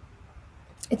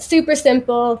 It's super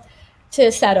simple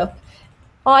to set up.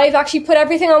 I've actually put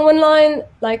everything on one line,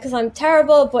 like, because I'm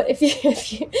terrible, but if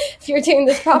you're doing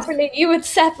this properly, you would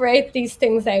separate these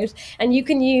things out, and you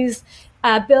can use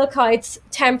Buildkite's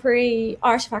temporary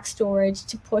artifact storage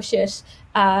to push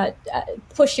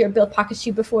your build package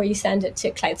to before you send it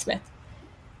to Cloudsmith.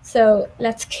 So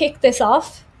let's kick this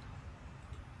off.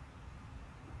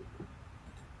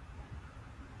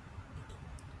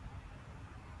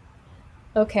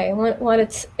 Okay, when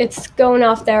it's going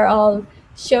off there, I'll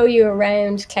show you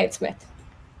around Cloudsmith.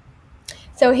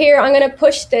 So here I'm going to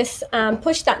push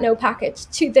that node package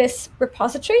to this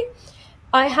repository.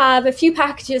 I have a few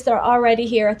packages that are already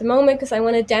here at the moment because I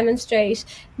want to demonstrate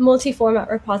multi-format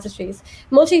repositories.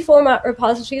 Multi-format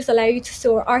repositories allow you to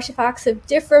store artifacts of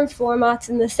different formats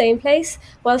in the same place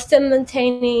while still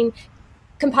maintaining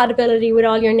compatibility with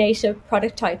all your native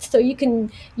product types. So you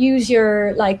can use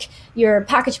your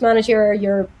package manager,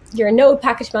 your node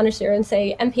package manager, and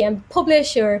say npm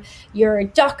publish or your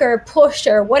Docker push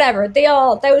or whatever.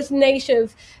 Those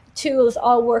native tools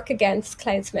all work against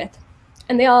Cloudsmith,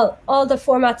 and all the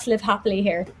formats live happily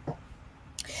here.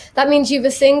 That means you have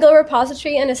a single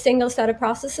repository and a single set of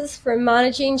processes for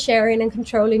managing, sharing, and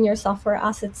controlling your software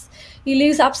assets. You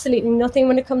lose absolutely nothing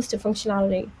when it comes to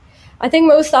functionality. I think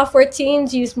most software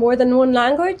teams use more than one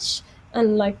language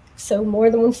and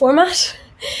more than one format.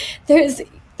 There's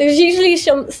usually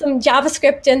some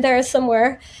JavaScript in there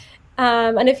somewhere.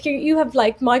 And if you have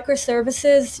like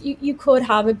microservices, you could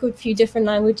have a good few different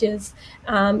languages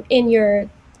in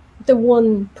the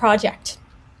one project.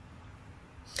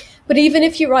 But even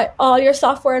if you write all your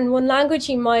software in one language,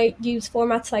 you might use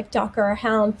formats like Docker or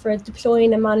Helm for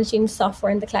deploying and managing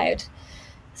software in the cloud.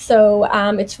 So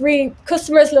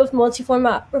customers love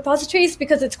multi-format repositories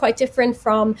because it's quite different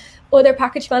from other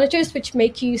package managers, which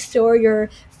make you store your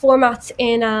formats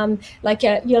in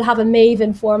you'll have a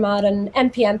Maven format and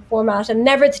npm format, and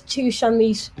never the two shall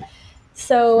meet.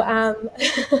 So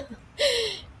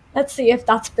let's see if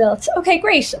that's built. Okay,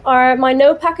 great. My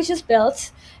node package is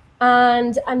built,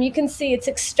 and you can see it's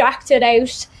extracted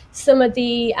out some of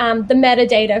the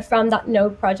metadata from that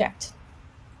node project.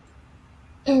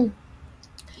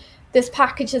 This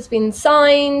package has been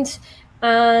signed,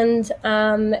 and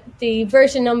the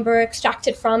version number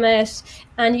extracted from it,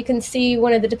 and you can see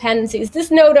one of the dependencies.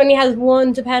 This node only has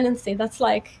one dependency. That's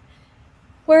like,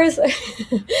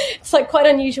 it's like quite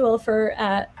unusual for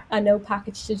a node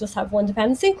package to just have one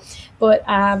dependency, but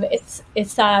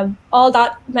it's all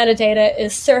that metadata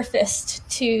is surfaced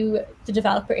to the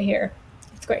developer here.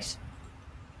 It's great.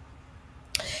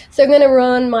 So I'm going to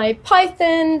run my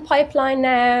Python pipeline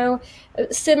now.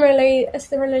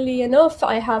 Similarly enough,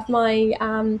 I have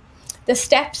my the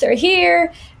steps are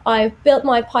here. I've built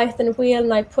my Python wheel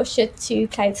and I push it to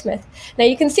Cloudsmith. Now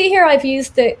you can see here I've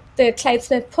used the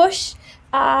Cloudsmith push.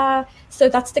 So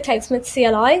that's the Cloudsmith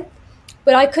CLI,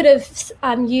 but I could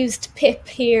have used pip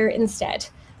here instead.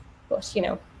 But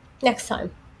next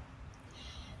time.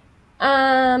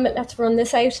 Let's run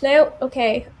this out now.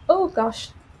 Okay. Oh gosh,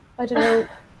 I don't know.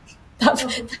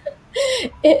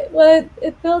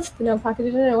 It builds the node package. I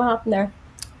don't know what happened there.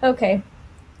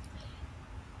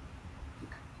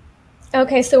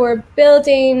 Okay, so we're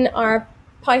building our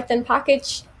Python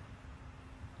package,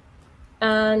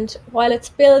 and while it's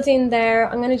building there,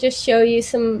 I'm going to just show you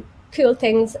some cool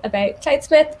things about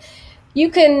Cloudsmith. You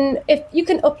can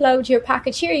upload your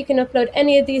package here. You can upload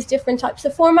any of these different types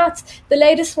of formats. The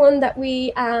latest one that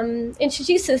we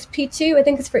introduced is P2. I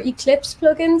think it's for Eclipse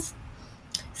plugins.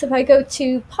 So if I go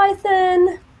to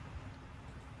Python,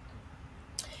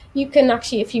 you can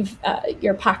actually, if you've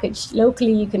your package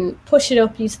locally, you can push it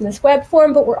up using this web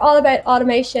form, but we're all about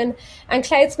automation, and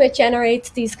Cloudsmith generates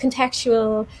these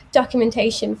contextual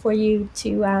documentation for you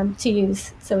to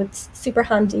use. So it's super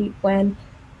handy when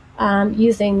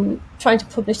trying to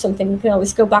publish something. You can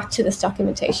always go back to this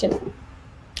documentation.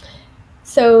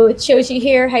 So it shows you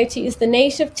here how to use the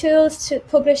native tools to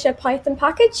publish a Python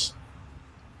package,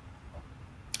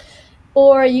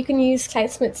 or you can use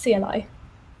Cloudsmith CLI.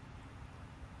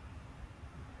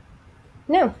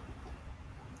 Now,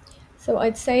 so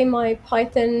I'd say my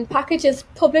Python package is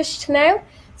published now.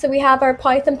 So we have our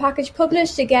Python package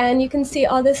published. Again, you can see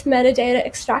all this metadata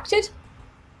extracted.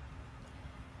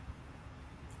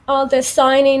 All the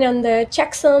signing and the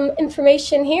checksum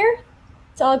information here.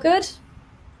 It's all good.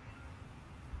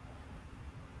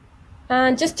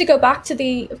 And just to go back to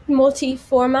the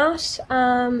multi-format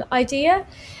idea,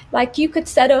 like you could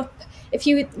set up, if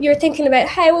you're thinking about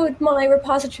how would my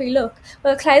repository look,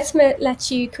 well, Cloudsmith lets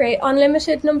you create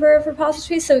unlimited number of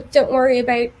repositories, so don't worry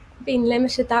about being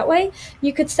limited that way.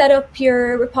 You could set up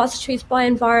your repositories by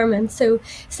environment. So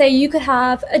say you could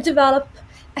have a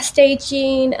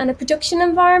staging and a production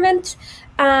environment,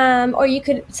 or you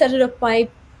could set it up by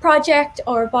project,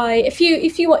 or by, if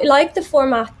you like the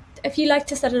format, if you like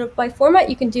to set it up by format,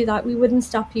 you can do that. We wouldn't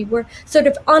stop you. We're sort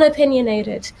of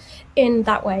unopinionated in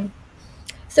that way.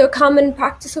 So a common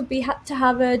practice would be to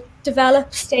have a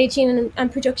develop, staging,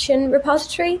 and production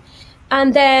repository.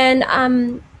 And then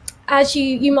as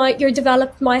your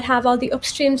develop might have all the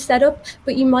upstream set up,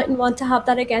 but you mightn't want to have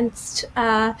that against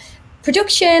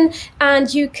production,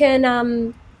 and you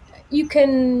can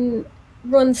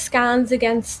run scans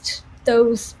against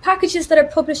those packages that are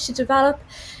published to develop,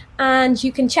 and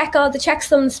you can check all the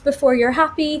checksums before you're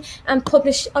happy and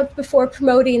publish before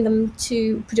promoting them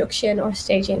to production or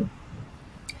staging.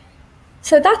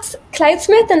 So that's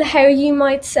Cloudsmith and how you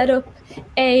might set up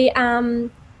a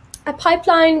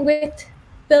pipeline with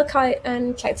Buildkite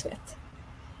and Cloudsmith.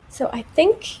 So I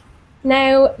think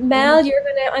now, Mel,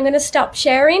 I'm gonna stop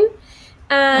sharing.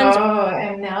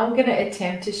 And now I'm gonna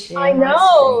attempt to share. I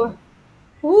know.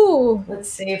 Ooh.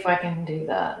 Let's see if I can do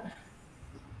that.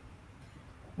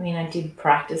 I mean, I did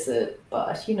practice it,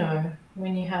 but you know,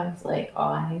 when you have like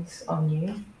eyes on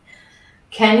you,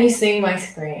 can you see my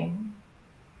screen?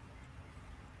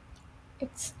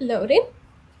 It's loading.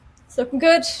 It's looking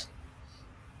good.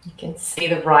 You can see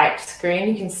the right screen.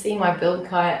 You can see my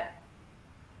Buildkite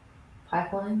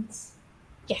pipelines.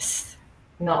 Yes.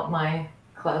 Not my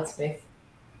Cloudsmith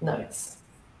notes.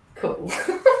 Cool.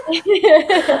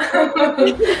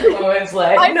 Always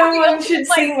like, no one should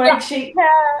see my cheek.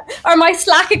 Or my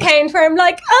Slack account where I'm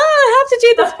like, I have to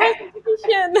do this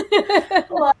presentation.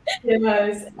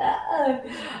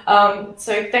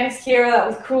 So thanks, Ciara. That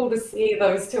was cool to see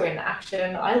those two in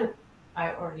action. I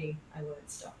learned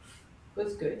stuff. It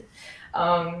was good.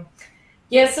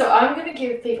 Yeah, so I'm going to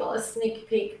give people a sneak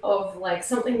peek of like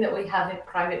something that we have in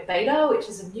private beta, which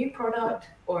is a new product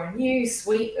or a new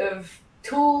suite of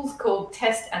tools called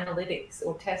Test Analytics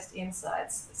or Test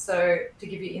Insights. So to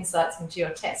give you insights into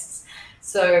your tests.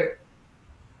 So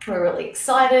we're really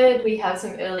excited. We have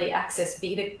some early access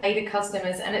beta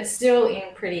customers, and it's still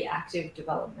in pretty active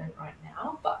development right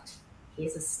now, but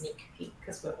here's a sneak peek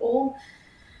because we're all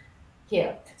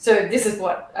here. So this is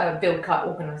what a Buildkite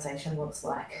organization looks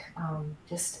like,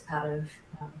 just out of,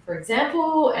 for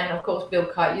example, and of course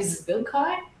Buildkite uses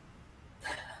Buildkite.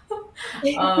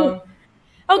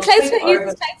 Cloudsmith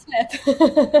uses Cloudsmith.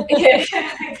 Yeah,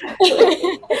 exactly.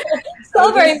 It's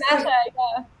all very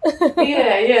meta,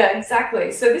 yeah. Yeah,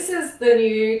 exactly. So this is the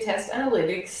new Test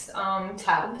Analytics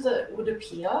tab that would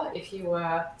appear if you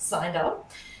were signed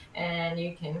up. And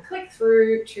you can click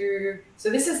through to, so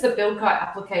this is the Buildkite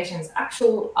application's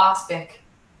actual RSpec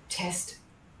test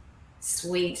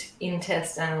suite in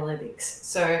Test Analytics.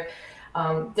 So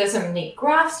there's some neat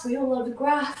graphs. We all love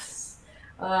graphs.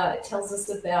 It tells us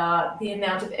about the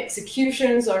amount of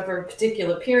executions over a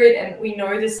particular period, and we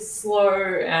know this is slow,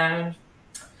 and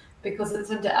because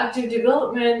it's under active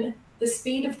development, the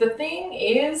speed of the thing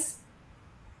is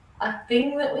a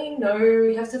thing that we know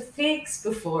we have to fix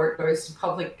before it goes to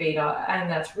public beta, and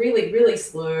that's really, really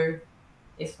slow.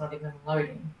 It's not even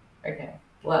loading. Okay,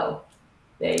 well,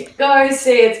 there you go.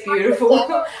 See, it's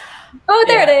beautiful. Oh,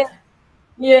 there it is.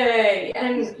 Yay,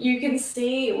 and you can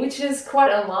see, which is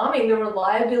quite alarming, the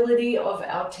reliability of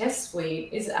our test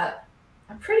suite is at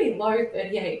a pretty low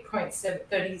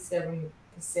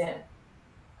 38.37%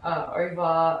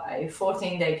 over a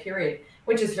 14-day period,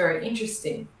 which is very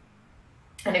interesting.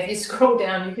 And if you scroll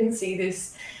down, you can see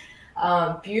this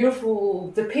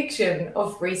beautiful depiction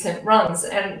of recent runs.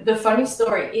 And the funny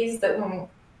story is that when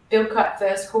Buildkite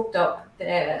first hooked up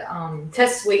their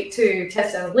test suite to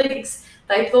Test Analytics,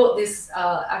 they thought this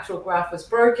actual graph was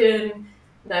broken.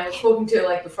 They were talking to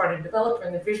like the front-end developer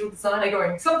and the visual designer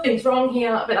going, something's wrong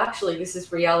here, but actually this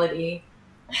is reality.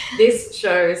 This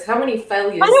shows how many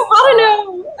failures. I don't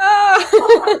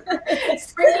want to know.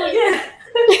 Sprinkle again.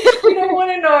 We don't want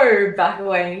to know. Back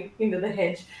away into the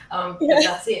hedge. But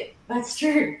that's it. That's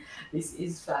true. This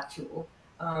is factual.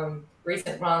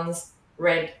 Recent runs,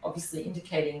 red obviously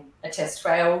indicating a test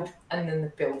failed, and then the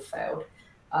build failed.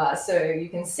 So you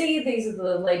can see these are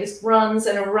the latest runs,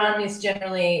 and a run is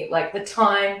generally like the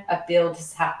time a build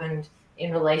has happened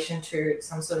in relation to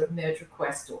some sort of merge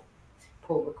request or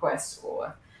pull request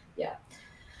or, yeah.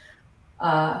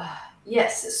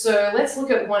 Yes, so let's look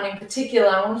at one in particular.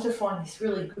 I wanted to find this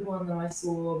really good one that I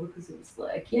saw because it was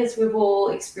like, yes, we've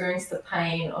all experienced the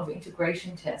pain of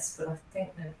integration tests, but I think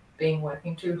they've been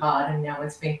working too hard and now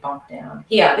it's been bumped down.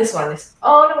 Here, this one,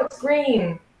 oh no, it's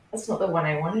green. That's not the one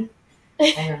I wanted.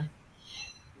 Hang on.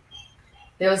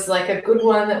 There was like a good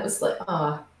one that was like,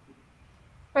 I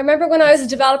remember when I was a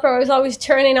developer, I was always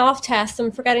turning off tests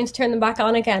and forgetting to turn them back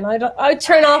on again. I'd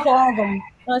turn off all of them.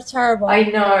 That's terrible. I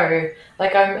know.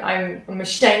 Like I'm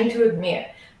ashamed to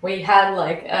admit we had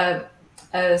like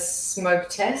a smoke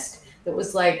test that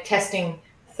was like testing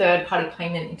third-party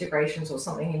payment integrations or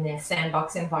something in their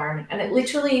sandbox environment, and it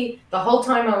literally the whole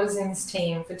time I was in this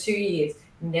team for 2 years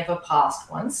never passed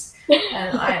once.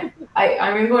 And I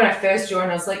remember when I first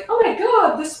joined, I was like, oh my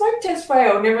god, the smoke test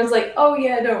failed, and everyone's like, oh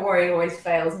yeah, don't worry, it always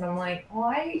fails. And I'm like,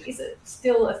 why is it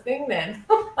still a thing then?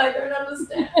 I don't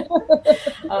understand.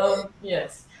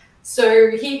 Yes, so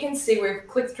here you can see we've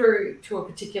clicked through to a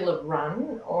particular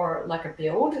run or like a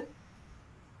build,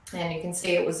 and you can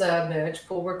see it was a merge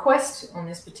pull request on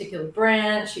this particular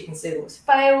branch. You can see it was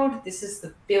failed. This is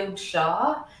the build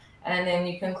SHA. And then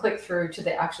you can click through to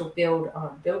the actual build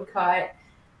on Buildkite.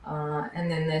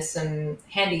 And then there's some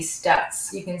handy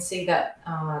stats. You can see that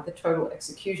the total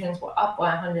executions were up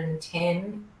by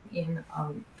 110 in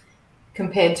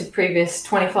compared to previous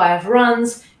 25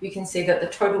 runs. You can see that the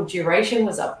total duration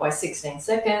was up by 16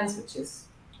 seconds, which is,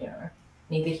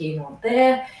 neither here nor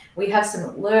there. We have some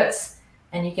alerts,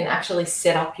 and you can actually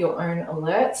set up your own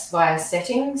alerts via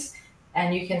settings,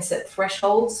 and you can set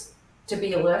thresholds to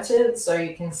be alerted. So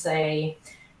you can say,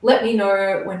 let me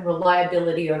know when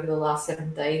reliability over the last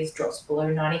 7 days drops below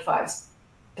 95%.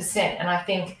 And I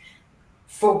think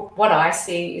for what I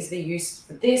see is the use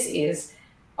for this is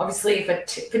obviously if a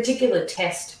particular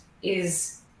test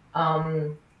is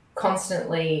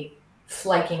constantly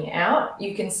flaking out,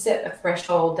 you can set a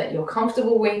threshold that you're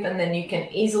comfortable with, and then you can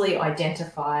easily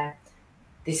identify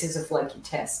this is a flaky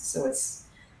test. So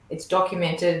it's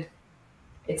documented,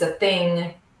 it's a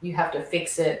thing, you have to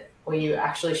fix it, or you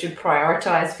actually should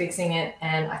prioritize fixing it.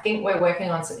 And I think we're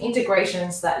working on some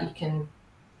integrations that you can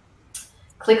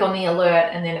click on the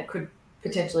alert, and then it could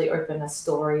potentially open a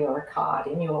story or a card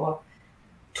in your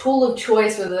tool of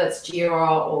choice, whether that's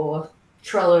Ciara or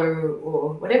Trello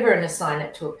or whatever, and assign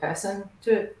it to a person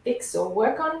to fix or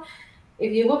work on.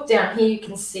 If you look down here, you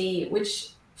can see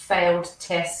which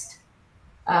test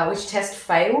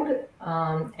failed,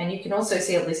 and you can also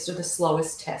see a list of the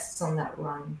slowest tests on that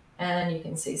run, and you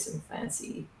can see some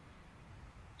fancy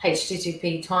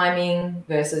HTTP timing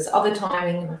versus other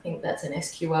timing. I think that's an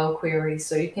SQL query,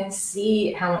 so you can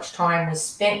see how much time was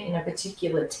spent in a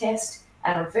particular test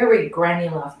at a very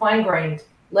granular, fine-grained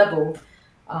level.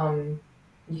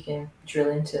 You can drill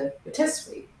into the test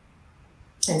suite.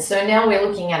 And so now we're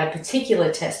looking at a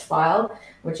particular test file,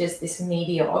 which is this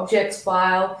media objects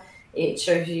file. It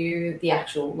shows you the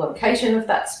actual location of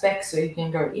that spec, so you can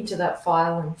go into that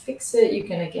file and fix it. You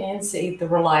can again see the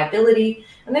reliability,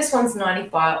 and this one's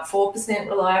 94%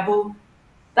 reliable.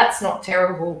 That's not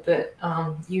terrible, but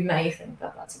you may think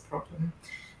that that's a problem.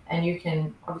 And you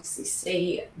can obviously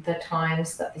see the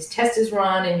times that this test is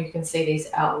run, and you can see these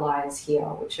outliers here,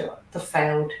 which are the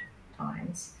failed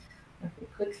times. If we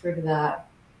click through to that,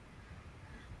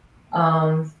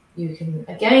 you can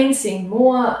again see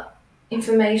more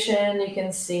information. You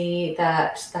can see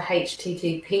that the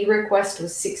HTTP request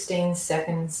was 16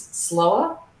 seconds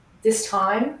slower this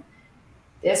time.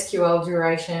 The SQL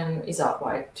duration is up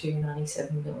by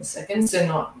 297 milliseconds,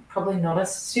 so probably not a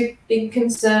super big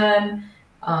concern.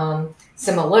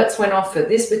 Some alerts went off for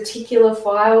this particular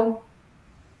file,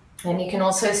 and you can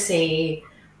also see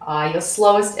your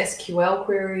slowest SQL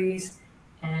queries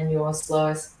and your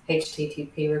slowest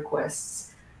HTTP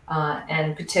requests,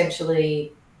 and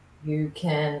potentially you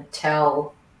can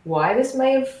tell why this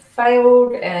may have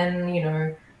failed.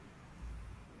 And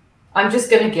I'm just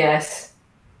going to guess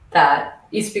that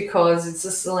is because it's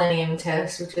a Selenium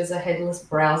test, which is a headless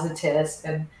browser test,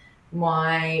 and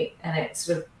it's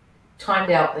sort of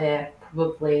timed out there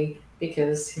probably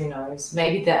because who knows,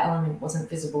 maybe the element wasn't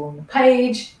visible on the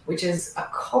page, which is a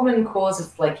common cause of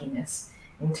flakiness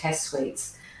in test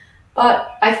suites.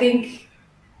 But I think,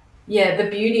 yeah, the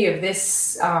beauty of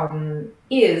this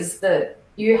is that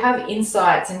you have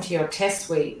insights into your test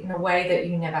suite in a way that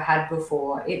you never had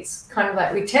before. It's kind of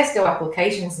like we test our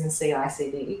applications in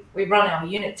CI/CD, we run our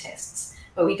unit tests,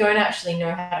 but we don't actually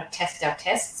know how to test our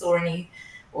tests or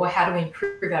how to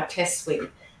improve our test suite.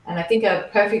 And I think a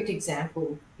perfect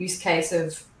use case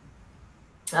of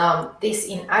this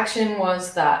in action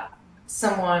was that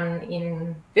someone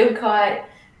in Buildkite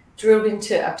drilled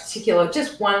into a particular,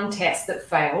 just one test that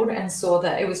failed and saw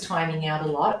that it was timing out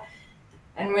a lot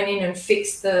and went in and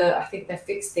fixed I think they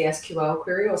fixed the SQL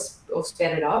query or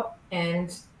sped it up,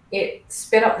 and it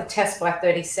sped up the test by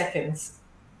 30 seconds.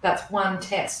 That's one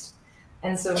test.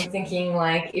 And so I'm thinking,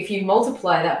 like, if you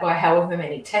multiply that by however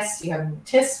many tests you have in the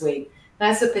test suite,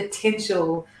 that's a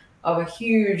potential of a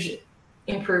huge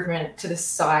improvement to the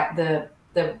site, the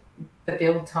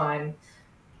build time.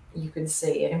 You could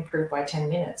see it improve by 10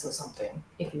 minutes or something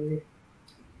if you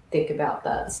think about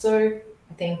that. So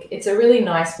I think it's a really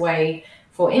nice way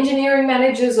for engineering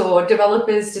managers or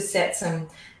developers to set some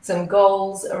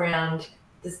goals around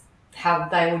how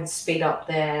they would speed up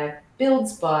their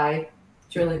builds by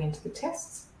drilling into the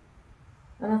tests.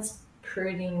 And that's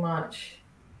pretty much,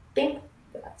 I think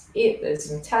that's it. There's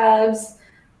some tabs.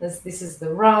 This is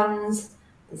the runs.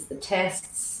 There's the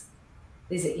tests.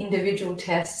 These are individual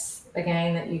tests,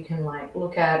 again, that you can like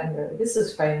look at and go, this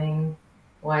is failing.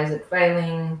 Why is it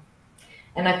failing?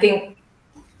 And I think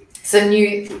some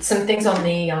things on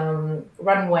the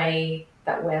runway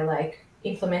that we're like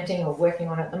implementing or working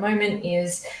on at the moment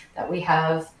is that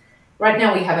right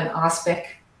now we have an RSpec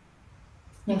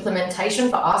implementation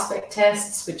for RSpec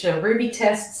tests, which are Ruby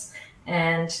tests,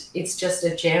 and it's just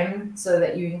a gem, so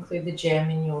that you include the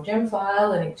gem in your gem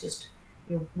file, and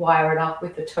you wire it up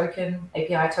with the token,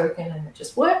 API token, and it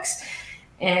just works.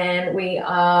 And we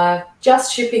are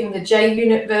just shipping the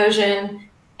JUnit version,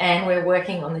 and we're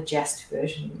working on the Jest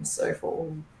version. So for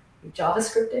all the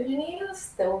JavaScript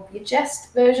engineers, there will be a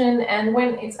Jest version, and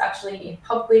when it's actually in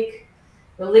public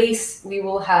release, we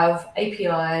will have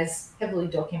APIs, heavily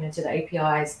documented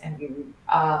APIs, and you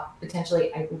are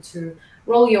potentially able to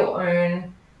roll your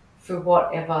own for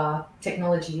whatever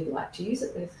technology you'd like to use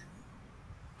it with.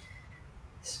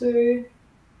 So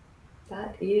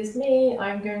that is me.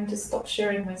 I'm going to stop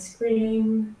sharing my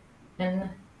screen and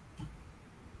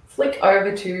flick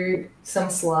over to some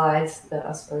slides that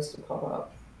are supposed to pop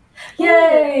up.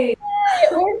 Yay!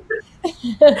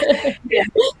 Yeah.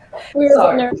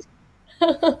 Sorry.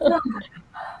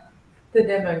 The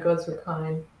demo gods were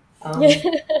kind.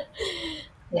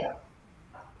 Yeah.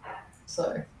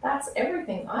 So that's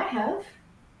everything I have.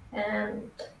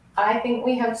 And I think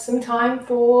we have some time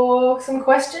for some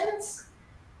questions.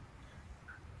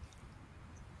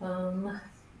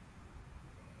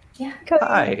 Yeah.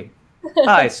 Hi.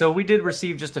 So we did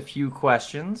receive just a few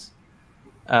questions.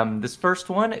 This first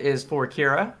one is for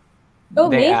Ciara. Oh,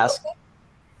 they me? ask,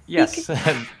 yes,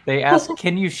 they ask,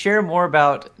 can you share more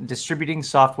about distributing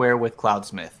software with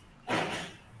Cloudsmith?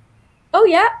 Oh,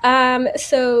 yeah.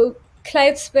 So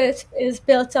Cloudsmith is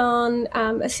built on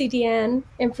a CDN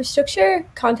infrastructure,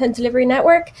 content delivery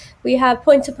network. We have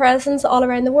points of presence all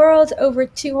around the world, over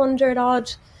 200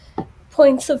 odd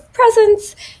points of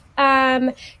presence.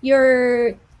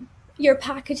 Your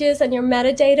packages and your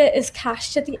metadata is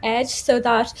cached at the edge so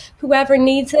that whoever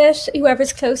needs it,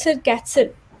 whoever's closest, gets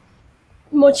it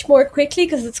much more quickly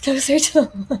because it's closer to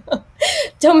them.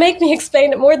 Don't make me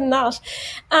explain it more than that.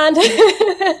 And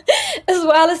as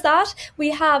well as that, we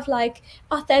have like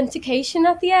authentication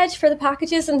at the edge for the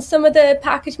packages, and some of the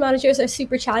package managers are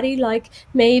super chatty, like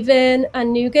Maven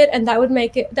and NuGet, and that would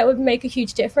make a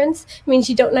huge difference. It means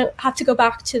you don't have to go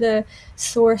back to the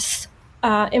source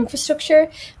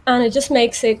infrastructure, and it just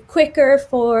makes it quicker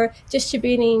for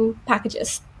distributing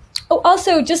packages. Oh,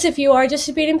 also, just if you are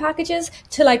distributing packages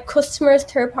to like customers,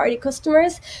 third-party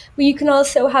customers, you can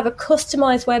also have a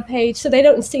customized web page, so they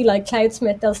don't see like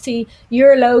Cloudsmith, they'll see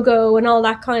your logo and all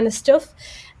that kind of stuff.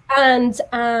 And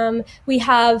we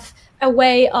have a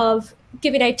way of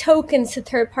giving out tokens to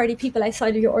third-party people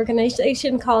outside of your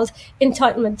organization called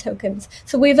entitlement tokens.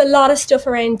 So we have a lot of stuff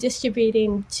around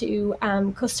distributing to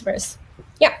customers.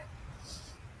 Yeah.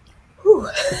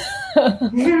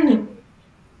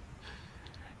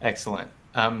 Excellent.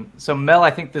 So Mel, I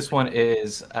think this one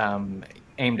is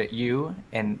aimed at you,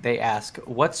 and they ask,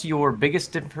 what's your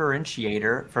biggest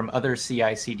differentiator from other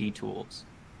CI/CD tools?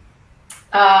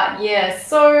 Yeah,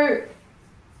 so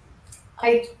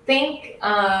I think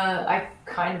I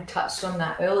kind of touched on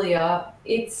that earlier.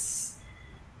 It's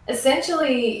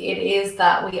essentially it is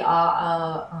that we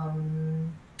are a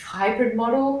hybrid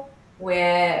model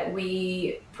where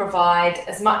we provide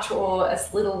as much or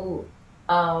as little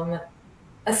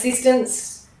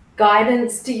assistance,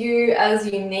 guidance to you as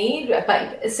you need,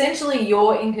 but essentially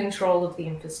you're in control of the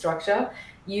infrastructure.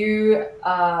 You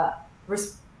are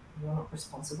you're not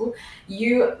responsible.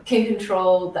 You can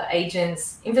control the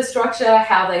agent's infrastructure,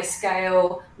 how they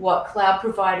scale, what cloud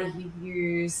provider you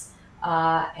use,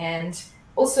 and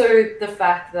also the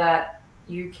fact that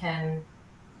you can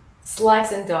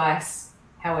slice and dice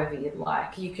however you'd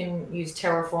like. You can use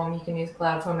Terraform, you can use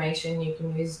CloudFormation, you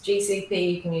can use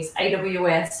GCP, you can use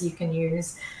AWS, you can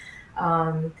use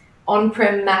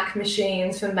on-prem Mac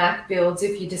machines for Mac builds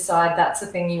if you decide that's a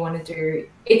thing you want to do.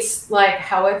 It's like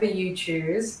however you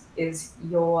choose it's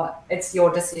your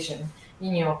decision,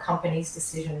 your company's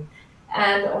decision.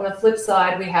 And on the flip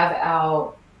side, we have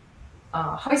our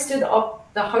hosted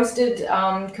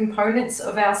components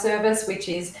of our service, which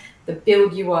is the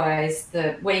build UIs,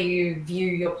 the where you view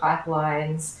your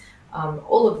pipelines,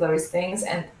 all of those things,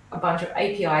 and a bunch of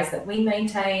APIs that we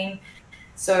maintain.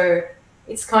 So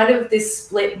it's kind of this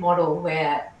split model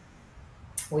where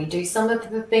we do some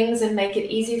of the things and make it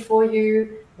easy for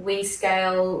you. We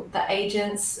scale the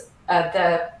agents,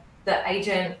 the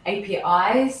agent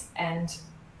APIs and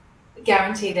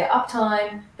guarantee their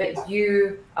uptime, but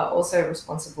you are also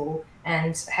responsible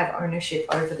and have ownership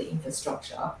over the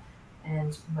infrastructure.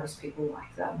 And most people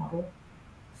like that model.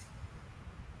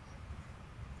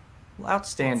 Well,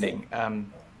 outstanding.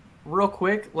 Real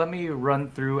quick, let me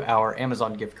run through our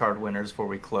Amazon gift card winners before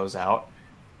we close out.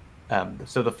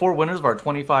 So the 4 winners of our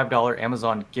 $25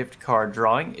 Amazon gift card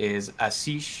drawing is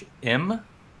Ashish M,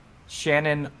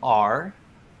 Shannon R,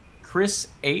 Chris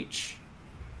H,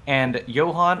 and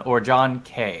Johan or John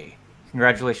K.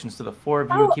 Congratulations to the 4 of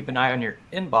you. Oh, keep an eye on your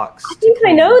inbox. I think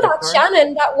I know that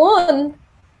Shannon, that one.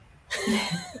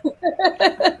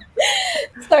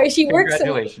 Sorry, she works.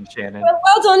 Congratulations, Shannon.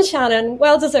 Well done, Shannon.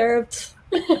 Well deserved.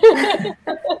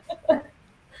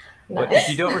 But if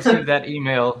you don't receive that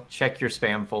email, check your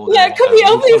spam folder. Yeah, it could be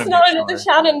obvious not in the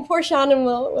Shannon. Poor Shannon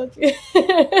will be.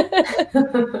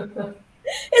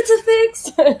 It's a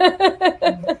fix.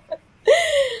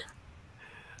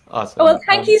 Awesome. Well,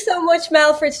 thank you so much,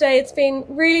 Mel, for today. It's been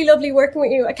really lovely working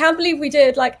with you. I can't believe we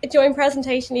did like a joint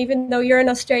presentation, even though you're in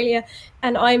Australia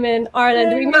and I'm in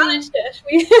Ireland. We managed it.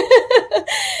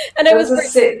 And it was.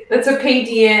 That's a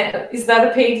PDN. Is that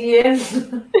a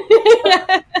PDN?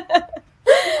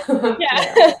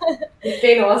 Yeah. It's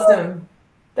been awesome.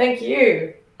 Thank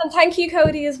you. And thank you,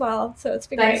 Cody, as well. So it's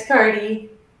been Thanks, great. Cody.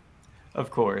 Of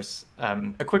course.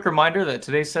 A quick reminder that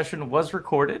today's session was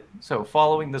recorded. So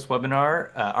following this webinar,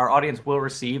 our audience will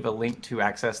receive a link to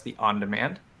access the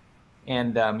on-demand.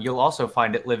 And you'll also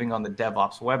find it living on the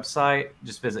DevOps website.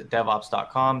 Just visit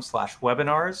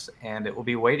devops.com/webinars, and it will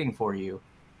be waiting for you.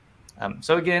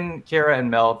 So again, Ciara and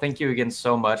Mel, thank you again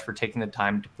so much for taking the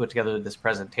time to put together this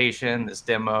presentation, this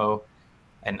demo.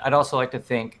 And I'd also like to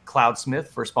thank Cloudsmith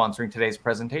for sponsoring today's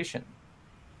presentation.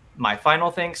 My final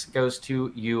thanks goes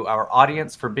to you, our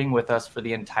audience, for being with us for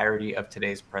the entirety of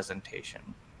today's presentation.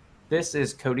 This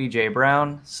is Cody J.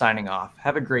 Brown signing off.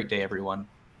 Have a great day, everyone.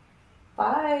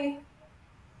 Bye.